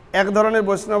 এক ধরনের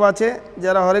বৈষ্ণব আছে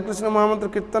যারা হরে কৃষ্ণ মহামন্ত্র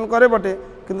কীর্তন করে বটে,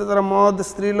 কিন্তু তারা মদ,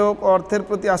 স্ত্রীলোক ও অর্থের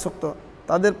প্রতি আসক্ত।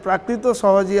 তাদের প্রাকৃত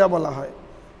সহজিয়া বলা হয়।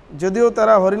 যদিও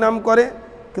তারা হরিনাম করে,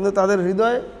 কিন্তু তাদের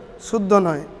হৃদয় শুদ্ধ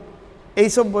নয়।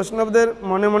 এইসব বৈষ্ণবদের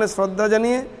মনে মনে শ্রদ্ধা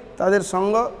জানিয়ে তাদের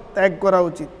সঙ্গ ত্যাগ করা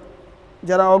উচিত।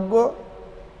 যারা অজ্ঞ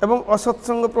এবং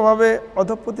অসৎসঙ্গ প্রভাবে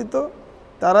অধঃপতিত,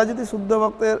 তারা যদি শুদ্ধ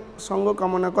ভক্তের সঙ্গ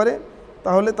কামনা করে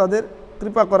তাহলে তাদের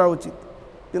কৃপা করা উচিত।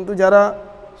 কিন্তু যারা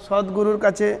সদ্গুরুর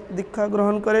কাছে দীক্ষা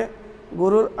গ্রহণ করে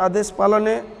গুরুর আদেশ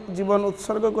পালনে জীবন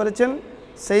উৎসর্গ করেছেন,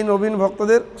 সেই নবীন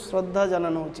ভক্তদের শ্রদ্ধা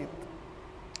জানানো উচিত।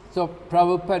 So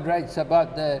Prabhupada writes about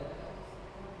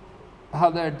how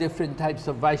there are different types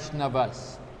of Vaishnavas.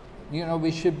 You know,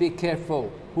 we should be careful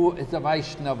who is a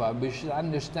Vaishnava. We should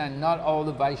understand not all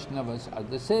the Vaishnavas are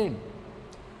the same.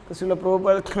 Srila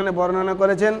Prabhupada এখানে বর্ণনা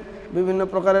করেছেন বিভিন্ন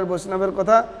প্রকারের বৈষ্ণবের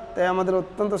কথা। তাই আমাদের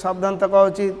অত্যন্ত সাবধান থাকা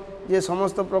উচিত যে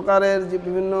সমস্ত প্রকারের যে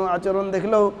বিভিন্ন আচরণ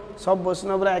দেখলেও সব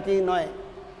বৈষ্ণবরা একই নয়।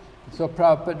 So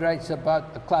Prabhupada writes about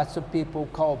a class of people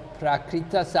called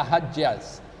Prakrita Sahajyas.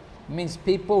 It means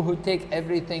people who take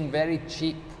everything very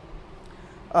cheap.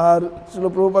 আর শ্রীল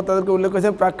প্রভুপাদ তাদেরকে উল্লেখ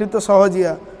করেছেন প্রাকৃত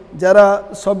সহজিয়া, যারা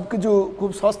সব কিছু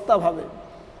খুব সস্তা ভাবে।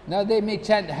 Now they may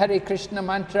chant Hare Krishna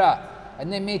mantra and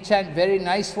they may chant very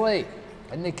nicely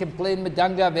and they can play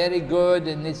mridanga very good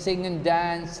and they sing and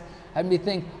dance and we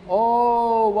think,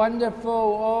 oh wonderful,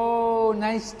 oh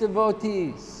nice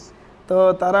devotees. তো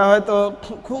তারা হয়তো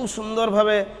খুব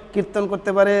সুন্দরভাবে কীর্তন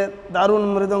করতে পারে, দারুণ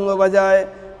মৃদঙ্গ বাজায়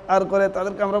আর করে,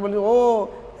 তাদেরকে আমরা বলি ও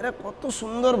এরা কত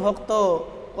সুন্দর ভক্ত,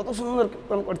 কত সুন্দর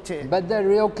কীর্তন করছে। But their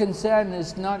real concern is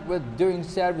not with doing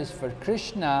service for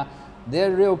Krishna, their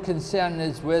real concern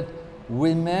is with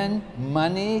women,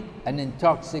 money and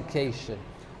intoxication.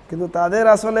 কিন্তু তাদের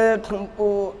আসলে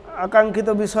আকাঙ্ক্ষিত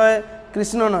বিষয়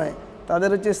কৃষ্ণ নয়, তাদের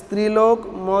হচ্ছে স্ত্রীলোক,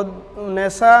 মদ,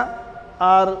 নেশা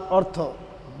আর অর্থ।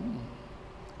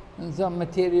 It's a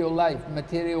material life,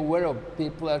 material world.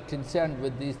 People are concerned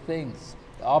with these things.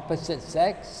 The opposite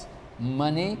sex,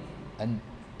 money and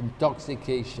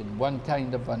intoxication, one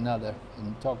kind of another,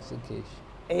 intoxication.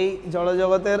 এই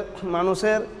জড়জগতের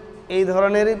মানুষের এই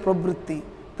ধরনেরই প্রবৃত্তি,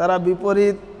 তারা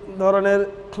বিপরীত ধরনের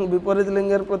বিপরীত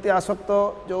লিঙ্গের প্রতি আসক্ত,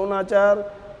 যৌনাচার,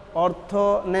 অর্থ,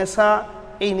 নেশা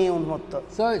এই নিয়ে উন্মত্ত।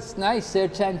 So it's nice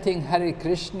they're chanting Hare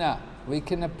Krishna. We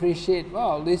can appreciate,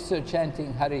 well, at least they're chanting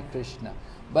Hare Krishna.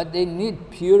 But they need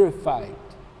purified.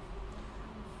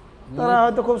 তারা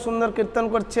হয়তো খুব সুন্দর কীর্তন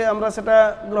করছে, আমরা সেটা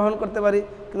গ্রহণ করতে পারি,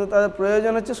 কিন্তু তাদের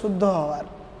প্রয়োজন হচ্ছে শুদ্ধ হওয়ার।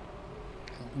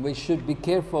 We should be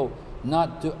careful not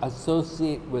to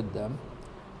associate with them.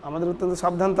 আমাদের অত্যন্ত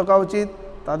সাবধান থাকা উচিত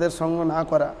তাদের সঙ্গ না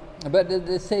করা। But at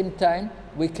the same time,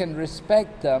 we can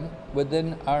respect them within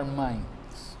our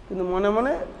minds. কিন্তু মনে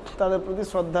মনে তাদের প্রতি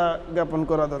শ্রদ্ধা জ্ঞাপন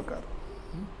করা দরকার।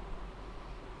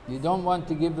 You don't want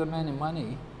to give them any money.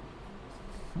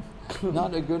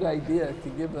 Not a good idea to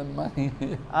give them money.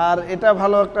 আর এটা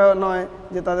ভালো একটা নয়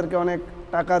যে তাদেরকে অনেক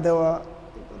টাকা দেওয়া।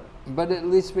 But at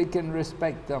least we can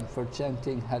respect them for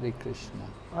chanting Hare Krishna.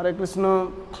 হরে কৃষ্ণ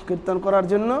কীর্তন করার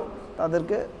জন্য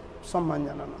তাদেরকে সম্মান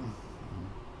জানানো।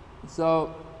 So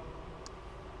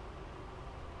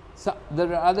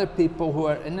there are other people who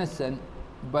are innocent,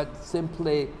 but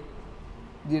simply,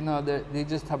 you know, they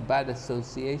just have bad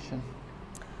association.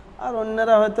 আর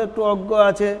অন্যরা হয়তো একটু অজ্ঞ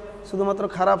আছে, শুধুমাত্র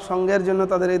খারাপ সঙ্গের জন্য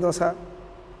তাদের এই দশা।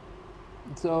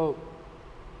 So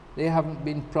they haven't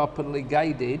been properly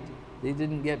guided, they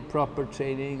didn't get proper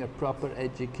training or proper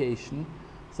education.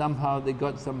 Somehow they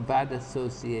got some bad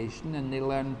association and they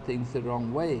learned things the wrong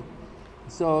way.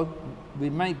 So we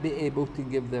might be able to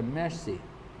give them mercy.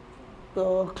 তো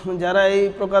যারা এই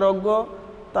প্রকার অজ্ঞ,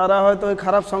 তারা হয়তো ওই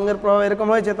খারাপ সঙ্গের প্রভাব এরকম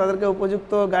হয়েছে, তাদেরকে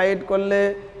উপযুক্ত গাইড করলে,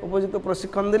 উপযুক্ত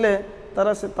প্রশিক্ষণ দিলে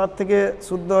তারা তার থেকে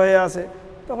শুদ্ধ হয়ে আসে,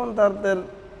 তখন তাদের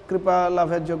কৃপা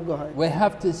লাভের যোগ্য হয়। We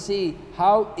have to see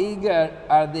how eager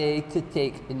are they to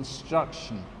take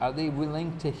instruction. Are they willing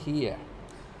to hear?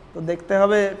 তো দেখতে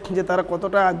হবে যে তারা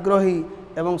কতটা আগ্রহী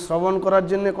এবং শ্রবণ করার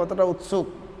জন্য কতটা উৎসুক।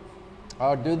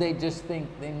 Or do they just think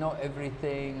they know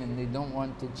everything and they don't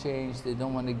want to change, they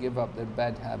don't want to give up their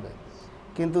bad habits?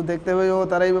 কিন্তু দেখতে হবে ও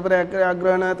তারা এই ব্যাপারে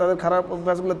আগ্রহী নয়, তাদের খারাপ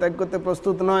অভ্যাসগুলো ত্যাগ করতে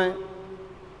প্রস্তুত নয়।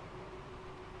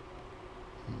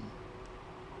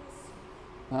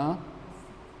 Huh?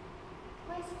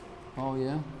 Oh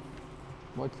yeah?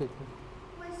 What's it?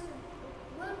 Question.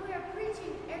 When we are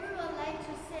preaching, everyone likes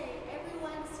to say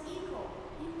everyone's equal.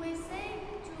 If we say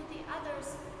to the others,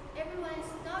 everyone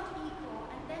is not equal,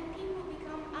 and then people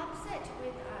become upset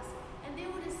with us, and they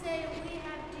would say we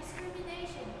have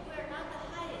discrimination, we are not the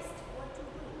highest. What to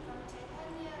do? From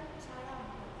Chaitanya Charan.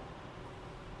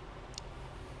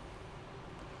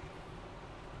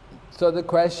 So the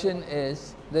question is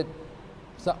that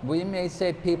we may say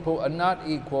people are not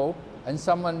equal, and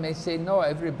someone may say, no,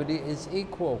 everybody is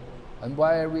equal. And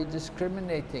why are we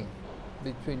discriminating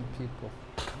between people?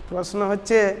 প্রশ্ন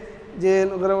হচ্ছে যে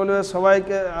লোকেরা বলবে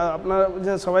সবাইকে আপনারা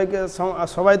যে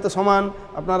সবাই তো সমান,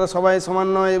 আপনারা সবাই সমান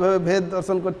নয়, এভাবে ভেদ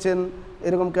দর্শন করছেন,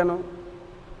 এরকম কেন?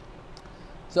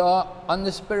 So on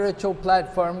the spiritual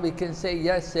platform we can say,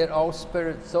 yes, they're all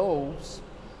spirit souls,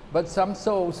 but some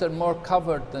souls are more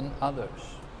covered than others.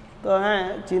 তো হ্যাঁ,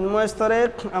 চিন্ময় স্তরে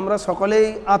আমরা সকলেই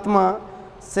আত্মা,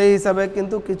 সেই হিসাবে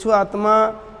কিন্তু কিছু আত্মা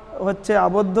হচ্ছে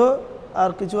আবদ্ধ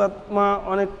আর কিছু আত্মা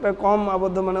অনেকটা কম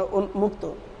আবদ্ধ, মানে মুক্ত।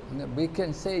 We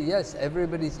can say, yes,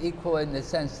 everybody's equal in the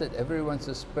sense that everyone's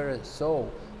a spirit soul,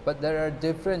 but there are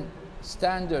different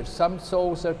standards. Some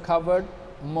souls are covered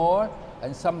more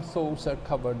and some souls are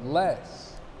covered less.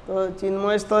 তো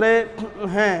চিন্ময় স্তরে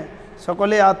হ্যাঁ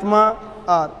সকলেই আত্মা,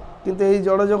 আর কিন্তু এই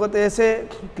জড়জগতে এসে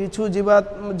কিছু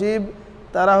জীব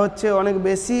তারা হচ্ছে অনেক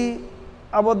বেশি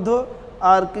আবদ্ধ,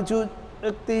 আর কিছু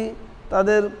ব্যক্তি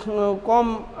তাদের কম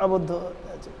আবদ্ধ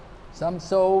আছে। Some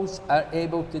souls are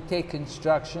able to take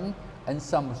instruction and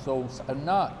some souls are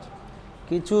not.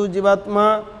 কিছু জীবাত্মা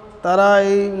তারা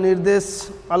এই নির্দেশ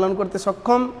পালন করতে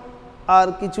সক্ষম, আর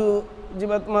কিছু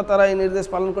জীবাত্মা তারা এই নির্দেশ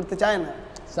পালন করতে চায় না।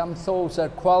 Some souls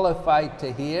are qualified to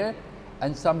hear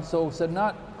and some souls are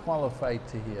not qualified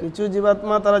to hear. কিছু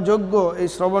জীবাত্মা তারা যোগ্য এই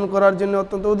শ্রবণ করার জন্য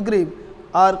অত্যন্ত উদ্গ্রীব,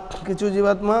 আর কিছু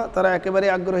জীবাত্মা তারা একেবারে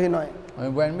আগ্রহী নয়।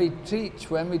 And when we teach,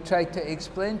 when we try to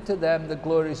explain to them the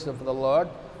glories of the Lord,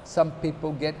 some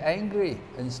people get angry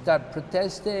and start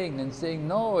protesting and saying,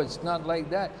 no, it's not like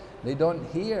that. They don't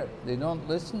hear, they don't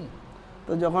listen.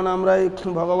 তো যখন আমরা এই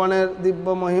ভগবানের দিব্য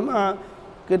মহিমা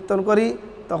কীর্তন করি,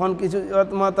 তখন কিছু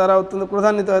জীবাত্মা তারা অত্যন্ত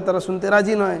ক্রোধান্বিত হয়, তারা শুনতে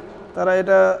রাজি নয়, তারা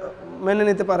এটা মেনে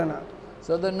নিতে পারে না।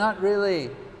 So they're not really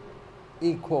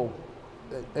equal.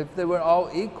 If they were all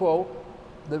equal,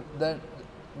 then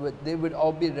they would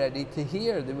all be ready to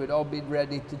hear, they would all be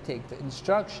ready to take the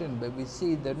instruction, but we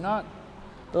see they're not.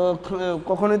 তো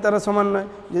কখনোই তারা সমান নয়।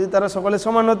 যদি তারা সকলে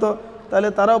সমান হতো, তাহলে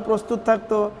তারাও প্রস্তুত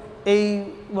থাকতো এই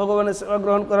ভগবানের সেবা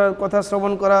গ্রহণ করার, কথা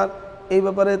শ্রবণ করার, এই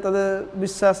ব্যাপারে তাদের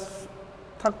বিশ্বাস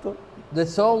থাকতো। The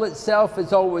soul itself is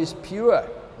always pure,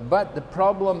 but the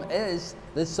problem is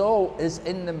the soul is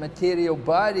in the material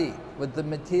body with the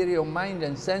material mind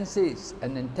and senses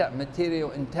and material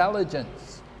intelligence.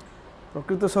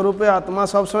 প্রকৃত স্বরূপে আত্মা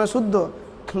সবসময় শুদ্ধ,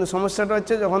 কিন্তু সমস্যাটা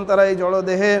হচ্ছে যখন তারা এই জড়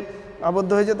দেহে আবদ্ধ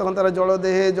হয়েছে, তখন তারা জড়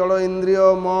দেহে, জড় ইন্দ্রিয়,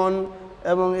 মন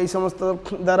এবং এই সমস্ত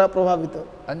দ্বারা প্রভাবিত।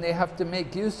 And they have to make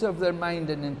use of their mind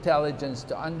and intelligence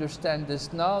to understand this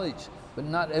knowledge, but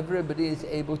not everybody is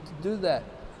able to do that.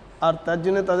 আর তার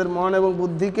জন্য তাদের মন এবং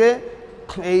বুদ্ধিকে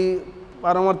এই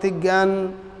পারমার্থিক জ্ঞান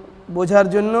বোঝার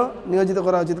জন্য নিয়োজিত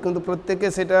করা উচিত, কিন্তু প্রত্যেকে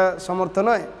সেটা সমর্থ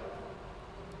নয়।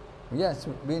 Yes,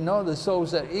 we know the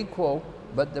souls are equal,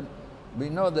 but we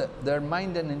know that their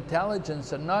mind and intelligence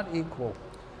are not equal.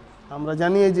 আমরা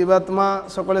জানি এই জীবাত্মা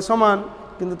সকলে সমান,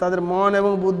 কিন্তু তাদের মন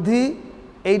এবং বুদ্ধি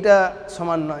এইটা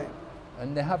সমান নয়। And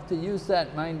they have to use that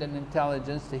mind and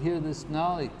intelligence to hear this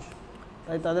knowledge.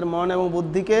 তাই তাদের মন এবং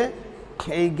বুদ্ধিকে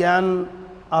এই জ্ঞান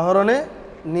আহরণে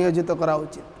নিয়োজিত করা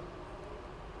উচিত।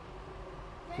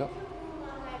 So,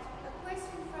 A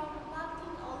question from Bhakti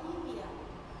in Olivia.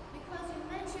 Because you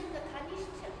mentioned the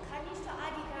Kanishta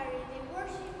Adhikari, they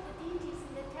worship the deities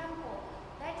in the temple.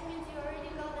 That means you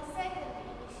already got the second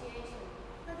initiation.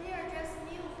 But they are just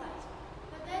neophytes.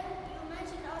 But then you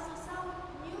mentioned also some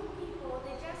new people,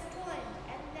 they just joined.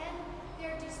 And then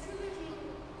they're distributing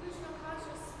Krishna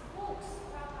conscious books,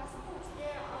 Prabhupada's books.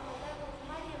 They're on the level of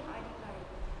Madhyam Adhikari.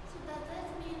 So does that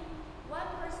mean one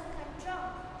person can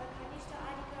jump the Kanishta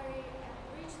Adhikari and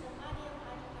reach the Madhyam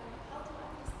Adhikari? How to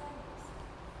understand this?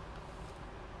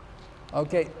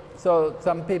 okay, so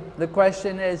some people, the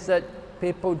question is that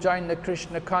people join the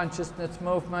Krishna consciousness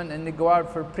movement and they go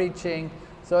out for preaching,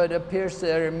 so it appears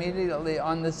they're immediately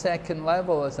on the second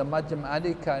level as a Madhyam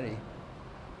Adhikari.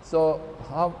 So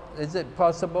how is it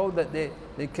possible that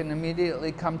they can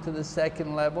immediately come to the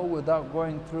second level without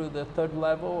going through the third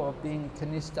level of being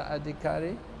Kanishta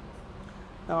Adhikari?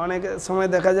 অনেক সময়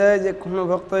দেখা যায় যে কোনো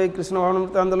ভক্ত এই কৃষ্ণ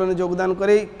ভাবনামৃত আন্দোলনে যোগদান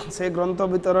করেই সে গ্রন্থ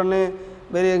বিতরণে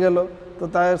বেরিয়ে গেল, তো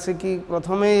তার সে কি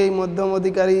প্রথমেই এই মধ্যম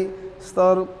অধিকারী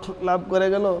স্তর লাভ করে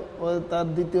গেল ও তার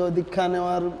দ্বিতীয় দীক্ষা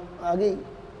নেওয়ার আগেই?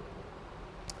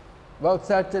 Well,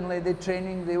 certainly the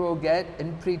training they will get in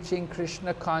preaching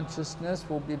Krishna consciousness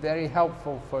will be very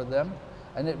helpful for them,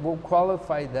 and it will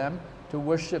qualify them to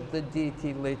worship the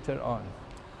deity later on.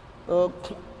 তো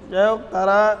যাই হোক,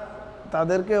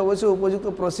 তাদেরকে অবশ্যই উপযুক্ত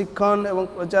প্রশিক্ষণ এবং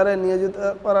প্রচারে নিয়োজিত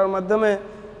করার মাধ্যমে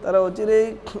তারা অচিরেই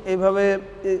এইভাবে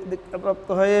দীক্ষাপ্রাপ্ত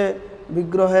হয়ে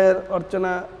বিগ্রহের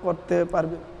অর্চনা করতে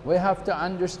পারবে। We have to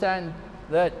understand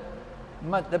that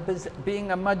being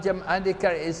a Madhyam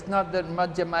Adhikari is not that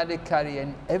Madhyam Adhikari in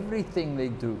everything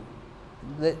they do.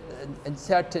 In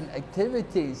certain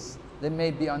activities they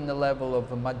may be on the level of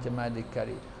a Madhyam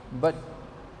Adhikari, but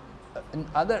in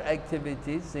other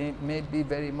activities they may be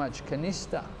very much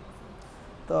Kanishta.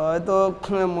 তো হয়তো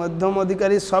মধ্যম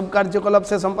অধিকারীর সব কার্যকলাপ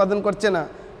সে সম্পাদন করছে না,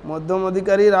 মধ্যম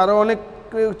অধিকারীর আরও অনেক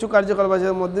কিছু কার্যকলাপ আছে,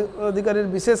 মধ্যম অধিকারীর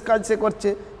বিশেষ কাজ সে করছে,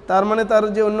 তার মানে তার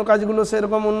যে অন্য কাজগুলো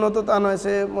সেরকম উন্নত তা নয়,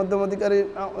 সে মধ্যম অধিকারী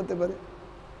হতে পারে।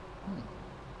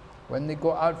 When they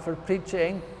go out for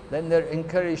preaching, then they're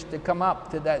encouraged to come up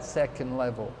to that second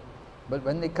level. But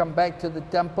when they come back to the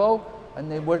temple and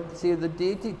they see the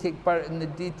deity, take part in the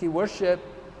deity worship,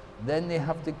 then they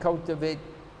have to cultivate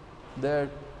their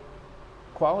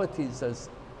qualities as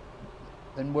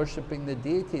in worshipping the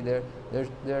deity.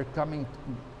 They're coming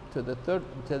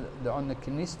on the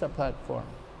Kanista platform.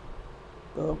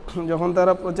 তো যখন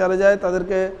তারা প্রচারে যায়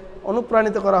তাদেরকে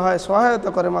অনুপ্রাণিত করা হয়, সহায়তা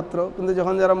করে মাত্র, কিন্তু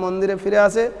যখন যারা মন্দিরে ফিরে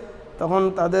আসে তখন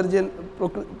তাদের যে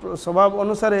স্বভাব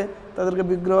অনুসারে তাদেরকে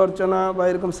বিগ্রহ অর্চনা বা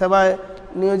এরকম সেবায়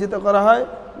নিয়োজিত করা হয়,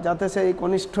 যাতে সে এই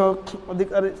কনিষ্ঠ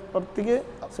অধিকারী স্তর থেকে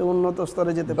সে উন্নত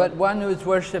স্তরে যেতে পারে। But one who is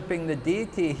worshipping the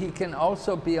deity, he can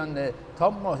also be on the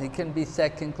topmost. He can be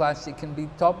second class. He can be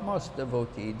topmost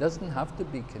devotee. He doesn't have to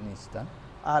be Kanista.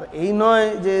 আর এই নয়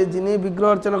যে যিনি বিগ্রহ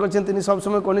অর্চনা করছেন তিনি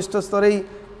সবসময় কনিষ্ঠ স্তরেই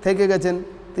থেকে গেছেন,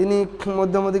 তিনি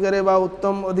মধ্যম অধিকারে বা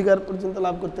উত্তম অধিকার পর্যন্ত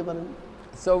লাভ করতে পারেন।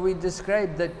 So we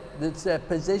describe that this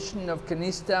position of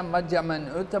Kanista, Madhyama and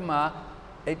Uttama,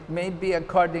 it may be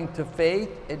according to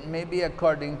faith, it may be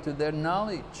according to their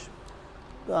knowledge.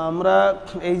 তো আমরা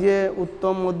এই যে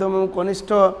উত্তম, মধ্যম এবং কনিষ্ঠ,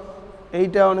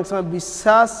 এইটা অনেক সময়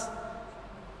বিশ্বাস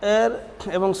এর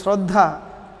এবং শ্রদ্ধা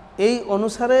এই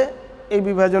অনুসারে এই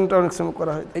বিভাজনটা অনেক সময়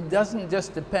করা হয়। It doesn't just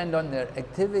depend on their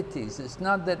activities. It's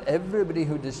not that everybody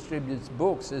who distributes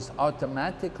books is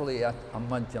automatically a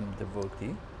Madhyam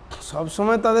devotee. সব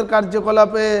সময় তাদের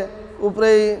কার্যকলাপে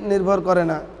উপরেই নির্ভর করে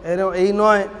না, এই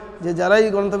নয় যে যারাই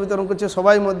গ্রন্থ বিতরণ করছে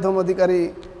সবাই মধ্যম অধিকারী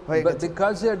হয়ে But গেছে।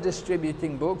 because they're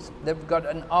distributing books, they've got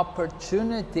an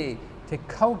opportunity to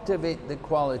cultivate the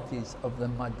qualities of the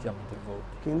Madhyam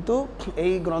devotee. কিন্তু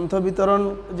এই গ্রন্থ বিতরণ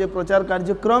যে প্রচার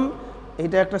কার্যক্রম,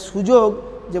 এটা একটা সুযোগ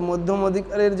যে মধ্যম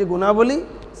অধিকারের যে গুণাবলী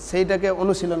সেইটাকে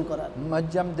অনুশীলন করার।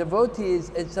 Madhyam devotee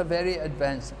it's a very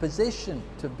advanced position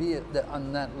to be on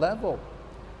that level.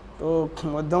 তো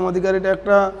মধ্যম অধিকারীটা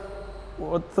একটা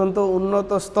অত্যন্ত উন্নত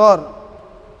স্তর।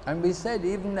 And we said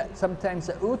even that sometimes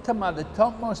the Uttama, the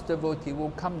topmost devotee,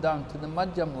 will come down to the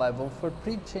Madhyam level for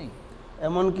preaching.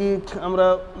 এমনকি আমরা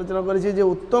আলোচনা করেছি যে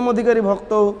উত্তম অধিকারী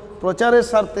ভক্ত প্রচারের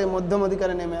স্বার্থে মধ্যম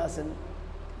অধিকারে নেমে আসেন।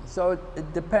 So it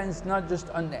depends not just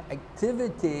on the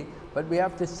activity, but we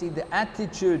have to see the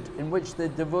attitude in which the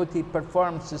devotee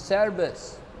performs the service.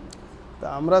 তা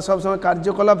আমরা সবসময়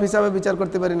কার্যকলাপ হিসাবে বিচার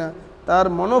করতে পারি না, তার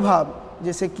মনোভাব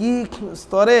যে সে কি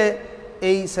স্তরে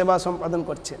এই সেবা সম্পাদন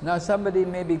করছে। Now somebody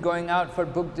may be going out for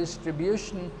book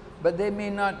distribution, but they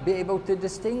may not be able to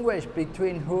distinguish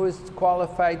between who is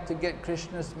qualified to get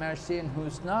Krishna's mercy and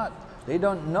who's not. They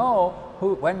don't know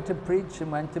when to preach and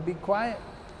when to be quiet.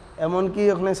 এমনকি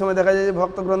অনেক সময় দেখা যায় যে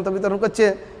ভক্ত গ্রন্থ বিতরণ করছে,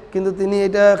 কিন্তু তিনি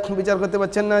এটা বিচার করতে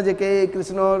পারছেন না যে কে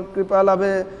কৃষ্ণর কৃপা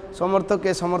লাভে সমর্থ,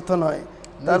 কে সমর্থ নয়।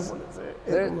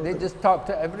 They just talk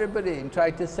to everybody and try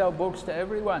to sell books to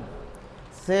everyone.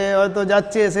 সে হয়তো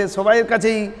যাচ্ছে, সে সবাইয়ের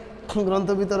কাছেই গ্রন্থ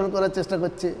বিতরণ করার চেষ্টা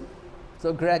করছে। So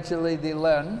gradually they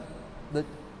learn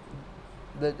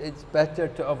that it's better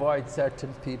to avoid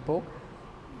certain people.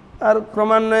 আর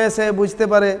ক্রমান্বয়ে সে বুঝতে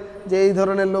পারে যে এই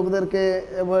ধরনের লোকদেরকে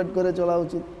অ্যাভয়েড করে চলা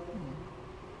উচিত।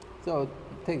 So it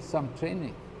takes some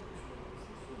training.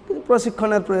 কিন্তু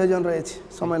প্রশিক্ষণের প্রয়োজন রয়েছে,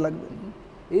 সময় লাগবে।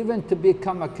 Even to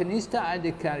become a Kanista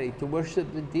Adhikari, to worship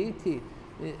the deity,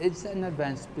 it's an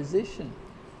advanced position.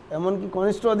 এমনকি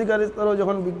কনিষ্ঠ অধিকারী স্তরও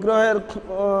যখন বিগ্রহের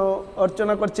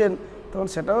অর্চনা করছেন তখন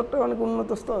সেটাও একটা অনেক উন্নত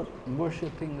স্তর।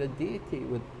 Worshipping the deity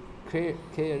with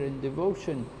care and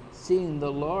devotion, seeing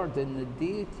the Lord in the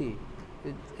deity,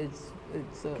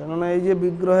 কেননা এই যে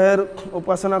বিগ্রহের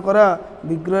উপাসনা করা,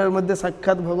 বিগ্রহের মধ্যে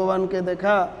সাক্ষাৎ ভগবানকে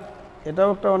দেখা, এটাও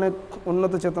একটা অনেক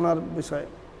উন্নত চেতনার বিষয়।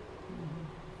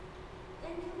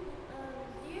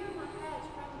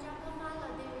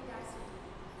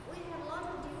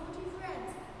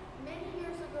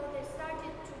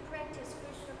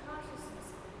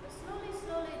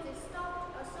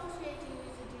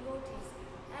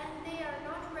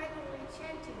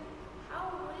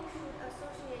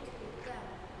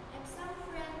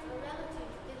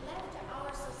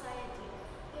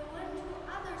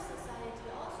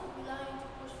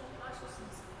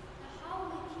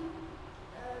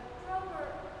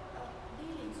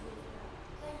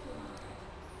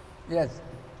 Yes,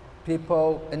 people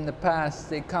in the past,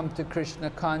 they come to Krishna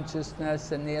consciousness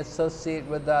and they associate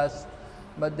with us,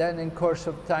 but then in course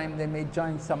of time they may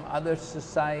join some other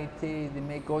society, they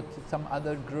may go to some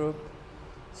other group,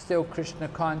 still Krishna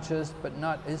conscious but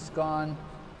not ISKCON,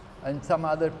 and some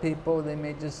other people, they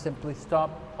may just simply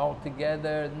stop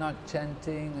altogether, not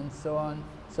chanting and so on.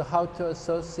 So how to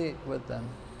associate with them?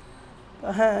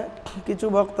 হ্যাঁ, কিছু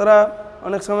ভক্তরা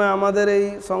অনেক সময় আমাদের এই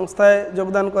সংস্থায়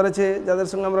যোগদান করেছে, যাদের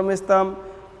সঙ্গে আমরা মিশতাম,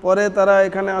 পরে তারা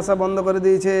এখানে আসা বন্ধ করে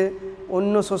দিয়েছে,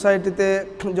 অন্য সোসাইটিতে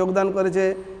যোগদান করেছে,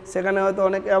 সেখানে হয়তো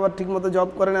অনেকে আবার ঠিকমতো জব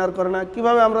করে না আর করে না,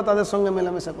 কীভাবে আমরা তাদের সঙ্গে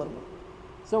মেলামেশা করব?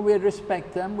 So we respect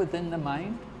them within the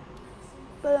mind.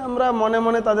 তাই আমরা মনে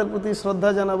মনে তাদের প্রতি শ্রদ্ধা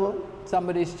জানাবো।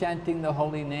 Somebody is chanting the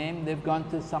holy name, they've gone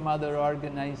to some other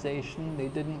organization, they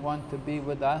didn't want to be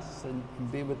with us and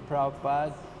be with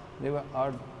Prabhupada, they were, or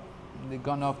they've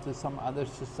gone off to some other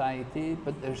society,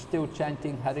 but they're still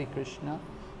chanting Hare Krishna,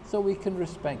 so we can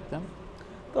respect them.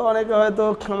 তো অনেকে হয়তো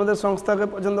আমাদের সংস্থাকে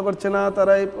পছন্দ করছে না,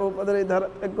 তারা এই প্রভুপাদের এই ধারা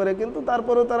ত্যাগ করে, কিন্তু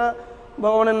তারপরেও তারা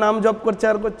ভগবানের নাম জপ করছে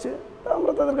আর করছে, তো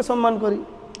আমরা তাদেরকে সম্মান করি।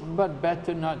 But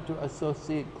better not to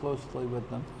associate closely with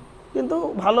them. কিন্তু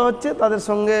ভালো হচ্ছে তাদের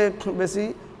সঙ্গে বেশি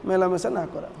মেলামেশা না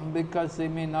করা, because they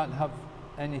may not have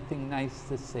anything nice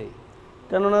to say.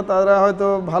 কেননা তারা হয়তো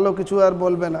ভালো কিছু আর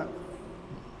বলবে না।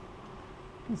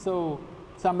 So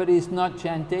somebody is not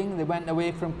chanting, they went away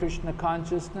from Krishna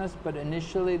consciousness, but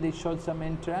initially they showed some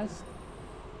interest.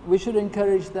 We should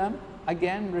encourage them,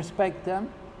 again respect them,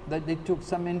 that they took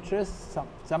some interest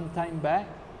some time back.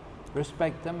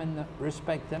 Respect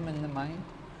them in the mind.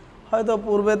 হয়তো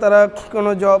পূর্বে তারা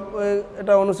কোনো job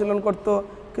এটা অনুশীলন করতো,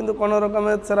 কিন্তু কোনো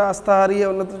রকমের তারা আস্থা হারিয়ে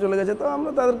অন্যত্র চলে গেছে, তো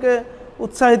আমরা তাদেরকে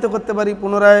উৎসাহিত করতে পারি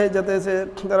পুনরায়, যাতে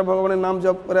তারা ভগবানের নাম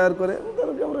জপ করে আর করে,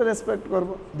 তাদেরকে আমরা রেসপেক্ট করব।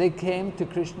 They came to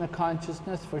Krishna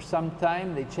consciousness for some time,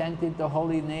 they chanted the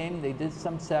holy name, they did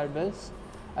some service,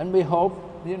 and we hope,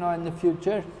 in the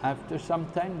future, after some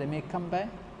time, they may come back.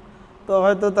 তো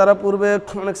হয়তো তারা পূর্বে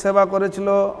অনেক সেবা করেছিল,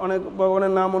 অনেক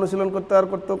ভগবানের নাম অনুশীলন করতে আর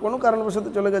করতো, কোনো কারণবশত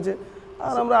চলে গেছে,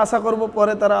 আর আমরা আশা করব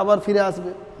পরে তারা আবার ফিরে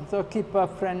আসবে। So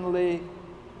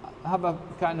have a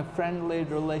kind of friendly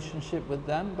relationship with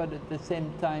them, but at the same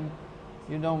time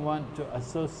you don't want to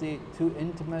associate too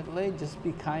intimately, just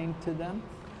be kind to them.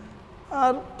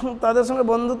 আর তাদের সঙ্গে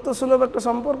বন্ধুত্ব সুলভ একটা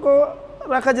সম্পর্ক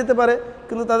রাখা যেতে পারে,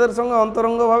 কিন্তু তাদের সঙ্গে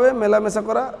অন্তরঙ্গভাবে মেলামেশা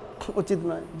করা উচিত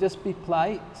নয়। Just be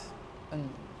polite and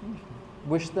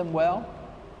wish them well.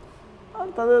 আর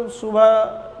তাদের শুভা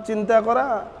চিন্তা করা,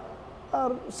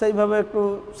 আর সেইভাবে একটু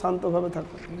শান্তভাবে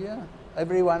থাকা। Yeah,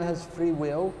 everyone has free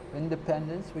will,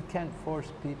 independence. We can't force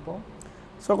people.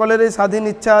 সকলেরই স্বাধীন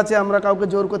ইচ্ছা আছে, আমরা কাউকে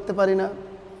জোর করতে পারি না।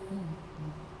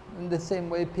 In the same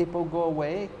way, people go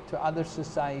away to other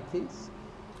societies.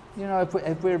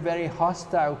 If we're very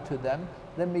hostile to them,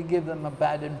 then we give them a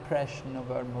bad impression of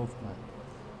our movement.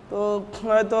 তো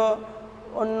হয়তো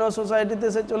অন্য সোসাইটিতে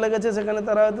সে চলে গেছে, সেখানে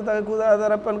তারা হয়তো তাকে খুব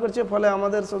আদর আপ্যায়ন করছে, ফলে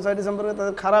আমাদের সোসাইটি সম্পর্কে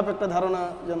তাদের খারাপ একটা ধারণা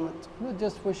জন্মাচ্ছে।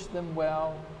 Just wish them well,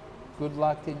 good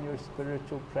luck in your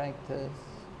spiritual practice.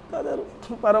 তাদের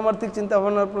পারমার্থিক চিন্তা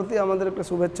ভাবনার প্রতি আমাদের একটা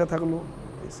শুভেচ্ছা থাকলো।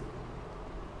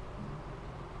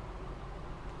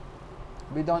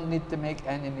 We don't need to make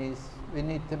enemies, we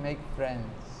need to make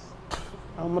friends.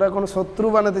 আমরা কোনো শত্রু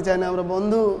বানাতে চাই না, আমরা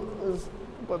বন্ধু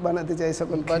বানাতে চাই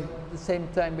সকলকে। But at the same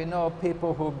time, we know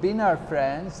people who've been our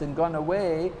friends and gone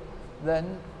away, then,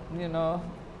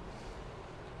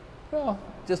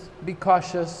 just be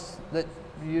cautious that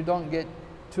you don't get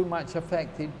too much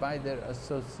affected by their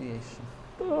association.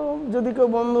 তো যদি কেউ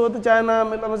বন্ধু হতে চায় না,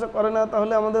 মেলামেশা করে না,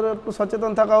 তাহলে আমাদের একটু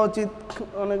সচেতন থাকা উচিত,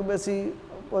 অনেক বেশি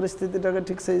পরিস্থিতিটাকে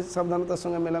ঠিক সেই সাবধানতার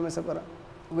সঙ্গে মেলামেশা করা।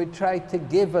 We try to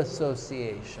give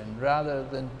association rather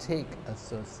than take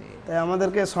association. তাই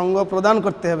আমাদেরকে সঙ্গ প্রদান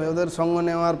করতে হবে ওদের সঙ্গ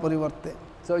নেওয়ার পরিবর্তে।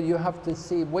 So you have to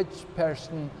see which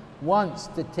person wants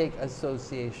to take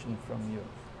association from you.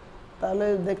 তাহলে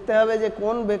দেখতে হবে যে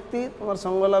কোন ব্যক্তি তোমার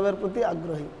সঙ্গ লাভের প্রতি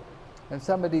আগ্রহী। If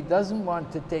somebody doesn't want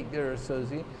to take their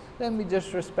association, then we just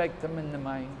respect them in the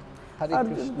mind. Hare R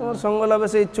Krishna. তোমার সঙ্গ লাভে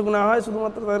সে ইচ্ছুক না হয়,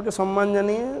 শুধুমাত্র তাদেরকে সম্মান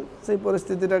জানিয়ে সেই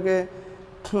পরিস্থিতিটাকে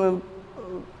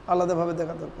আলাদাভাবে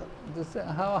দেখা দরকার। Just say,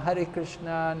 how Hare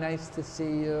Krishna, nice to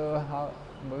see you,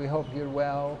 we hope you're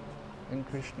well in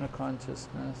Krishna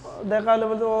consciousness. দেখা হলে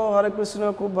বলতে, ও হরে কৃষ্ণ,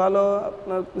 খুব ভালো,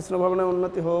 আপনার কৃষ্ণ ভাবনায়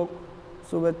উন্নতি হোক,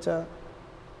 শুভেচ্ছা।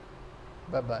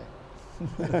 Bye bye.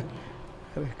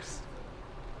 Hare Krishna.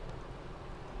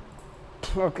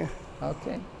 Okay.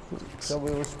 Okay. So we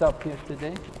will stop here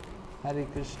today. Hare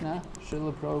Krishna.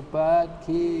 Srila Prabhupada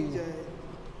ki. Jai.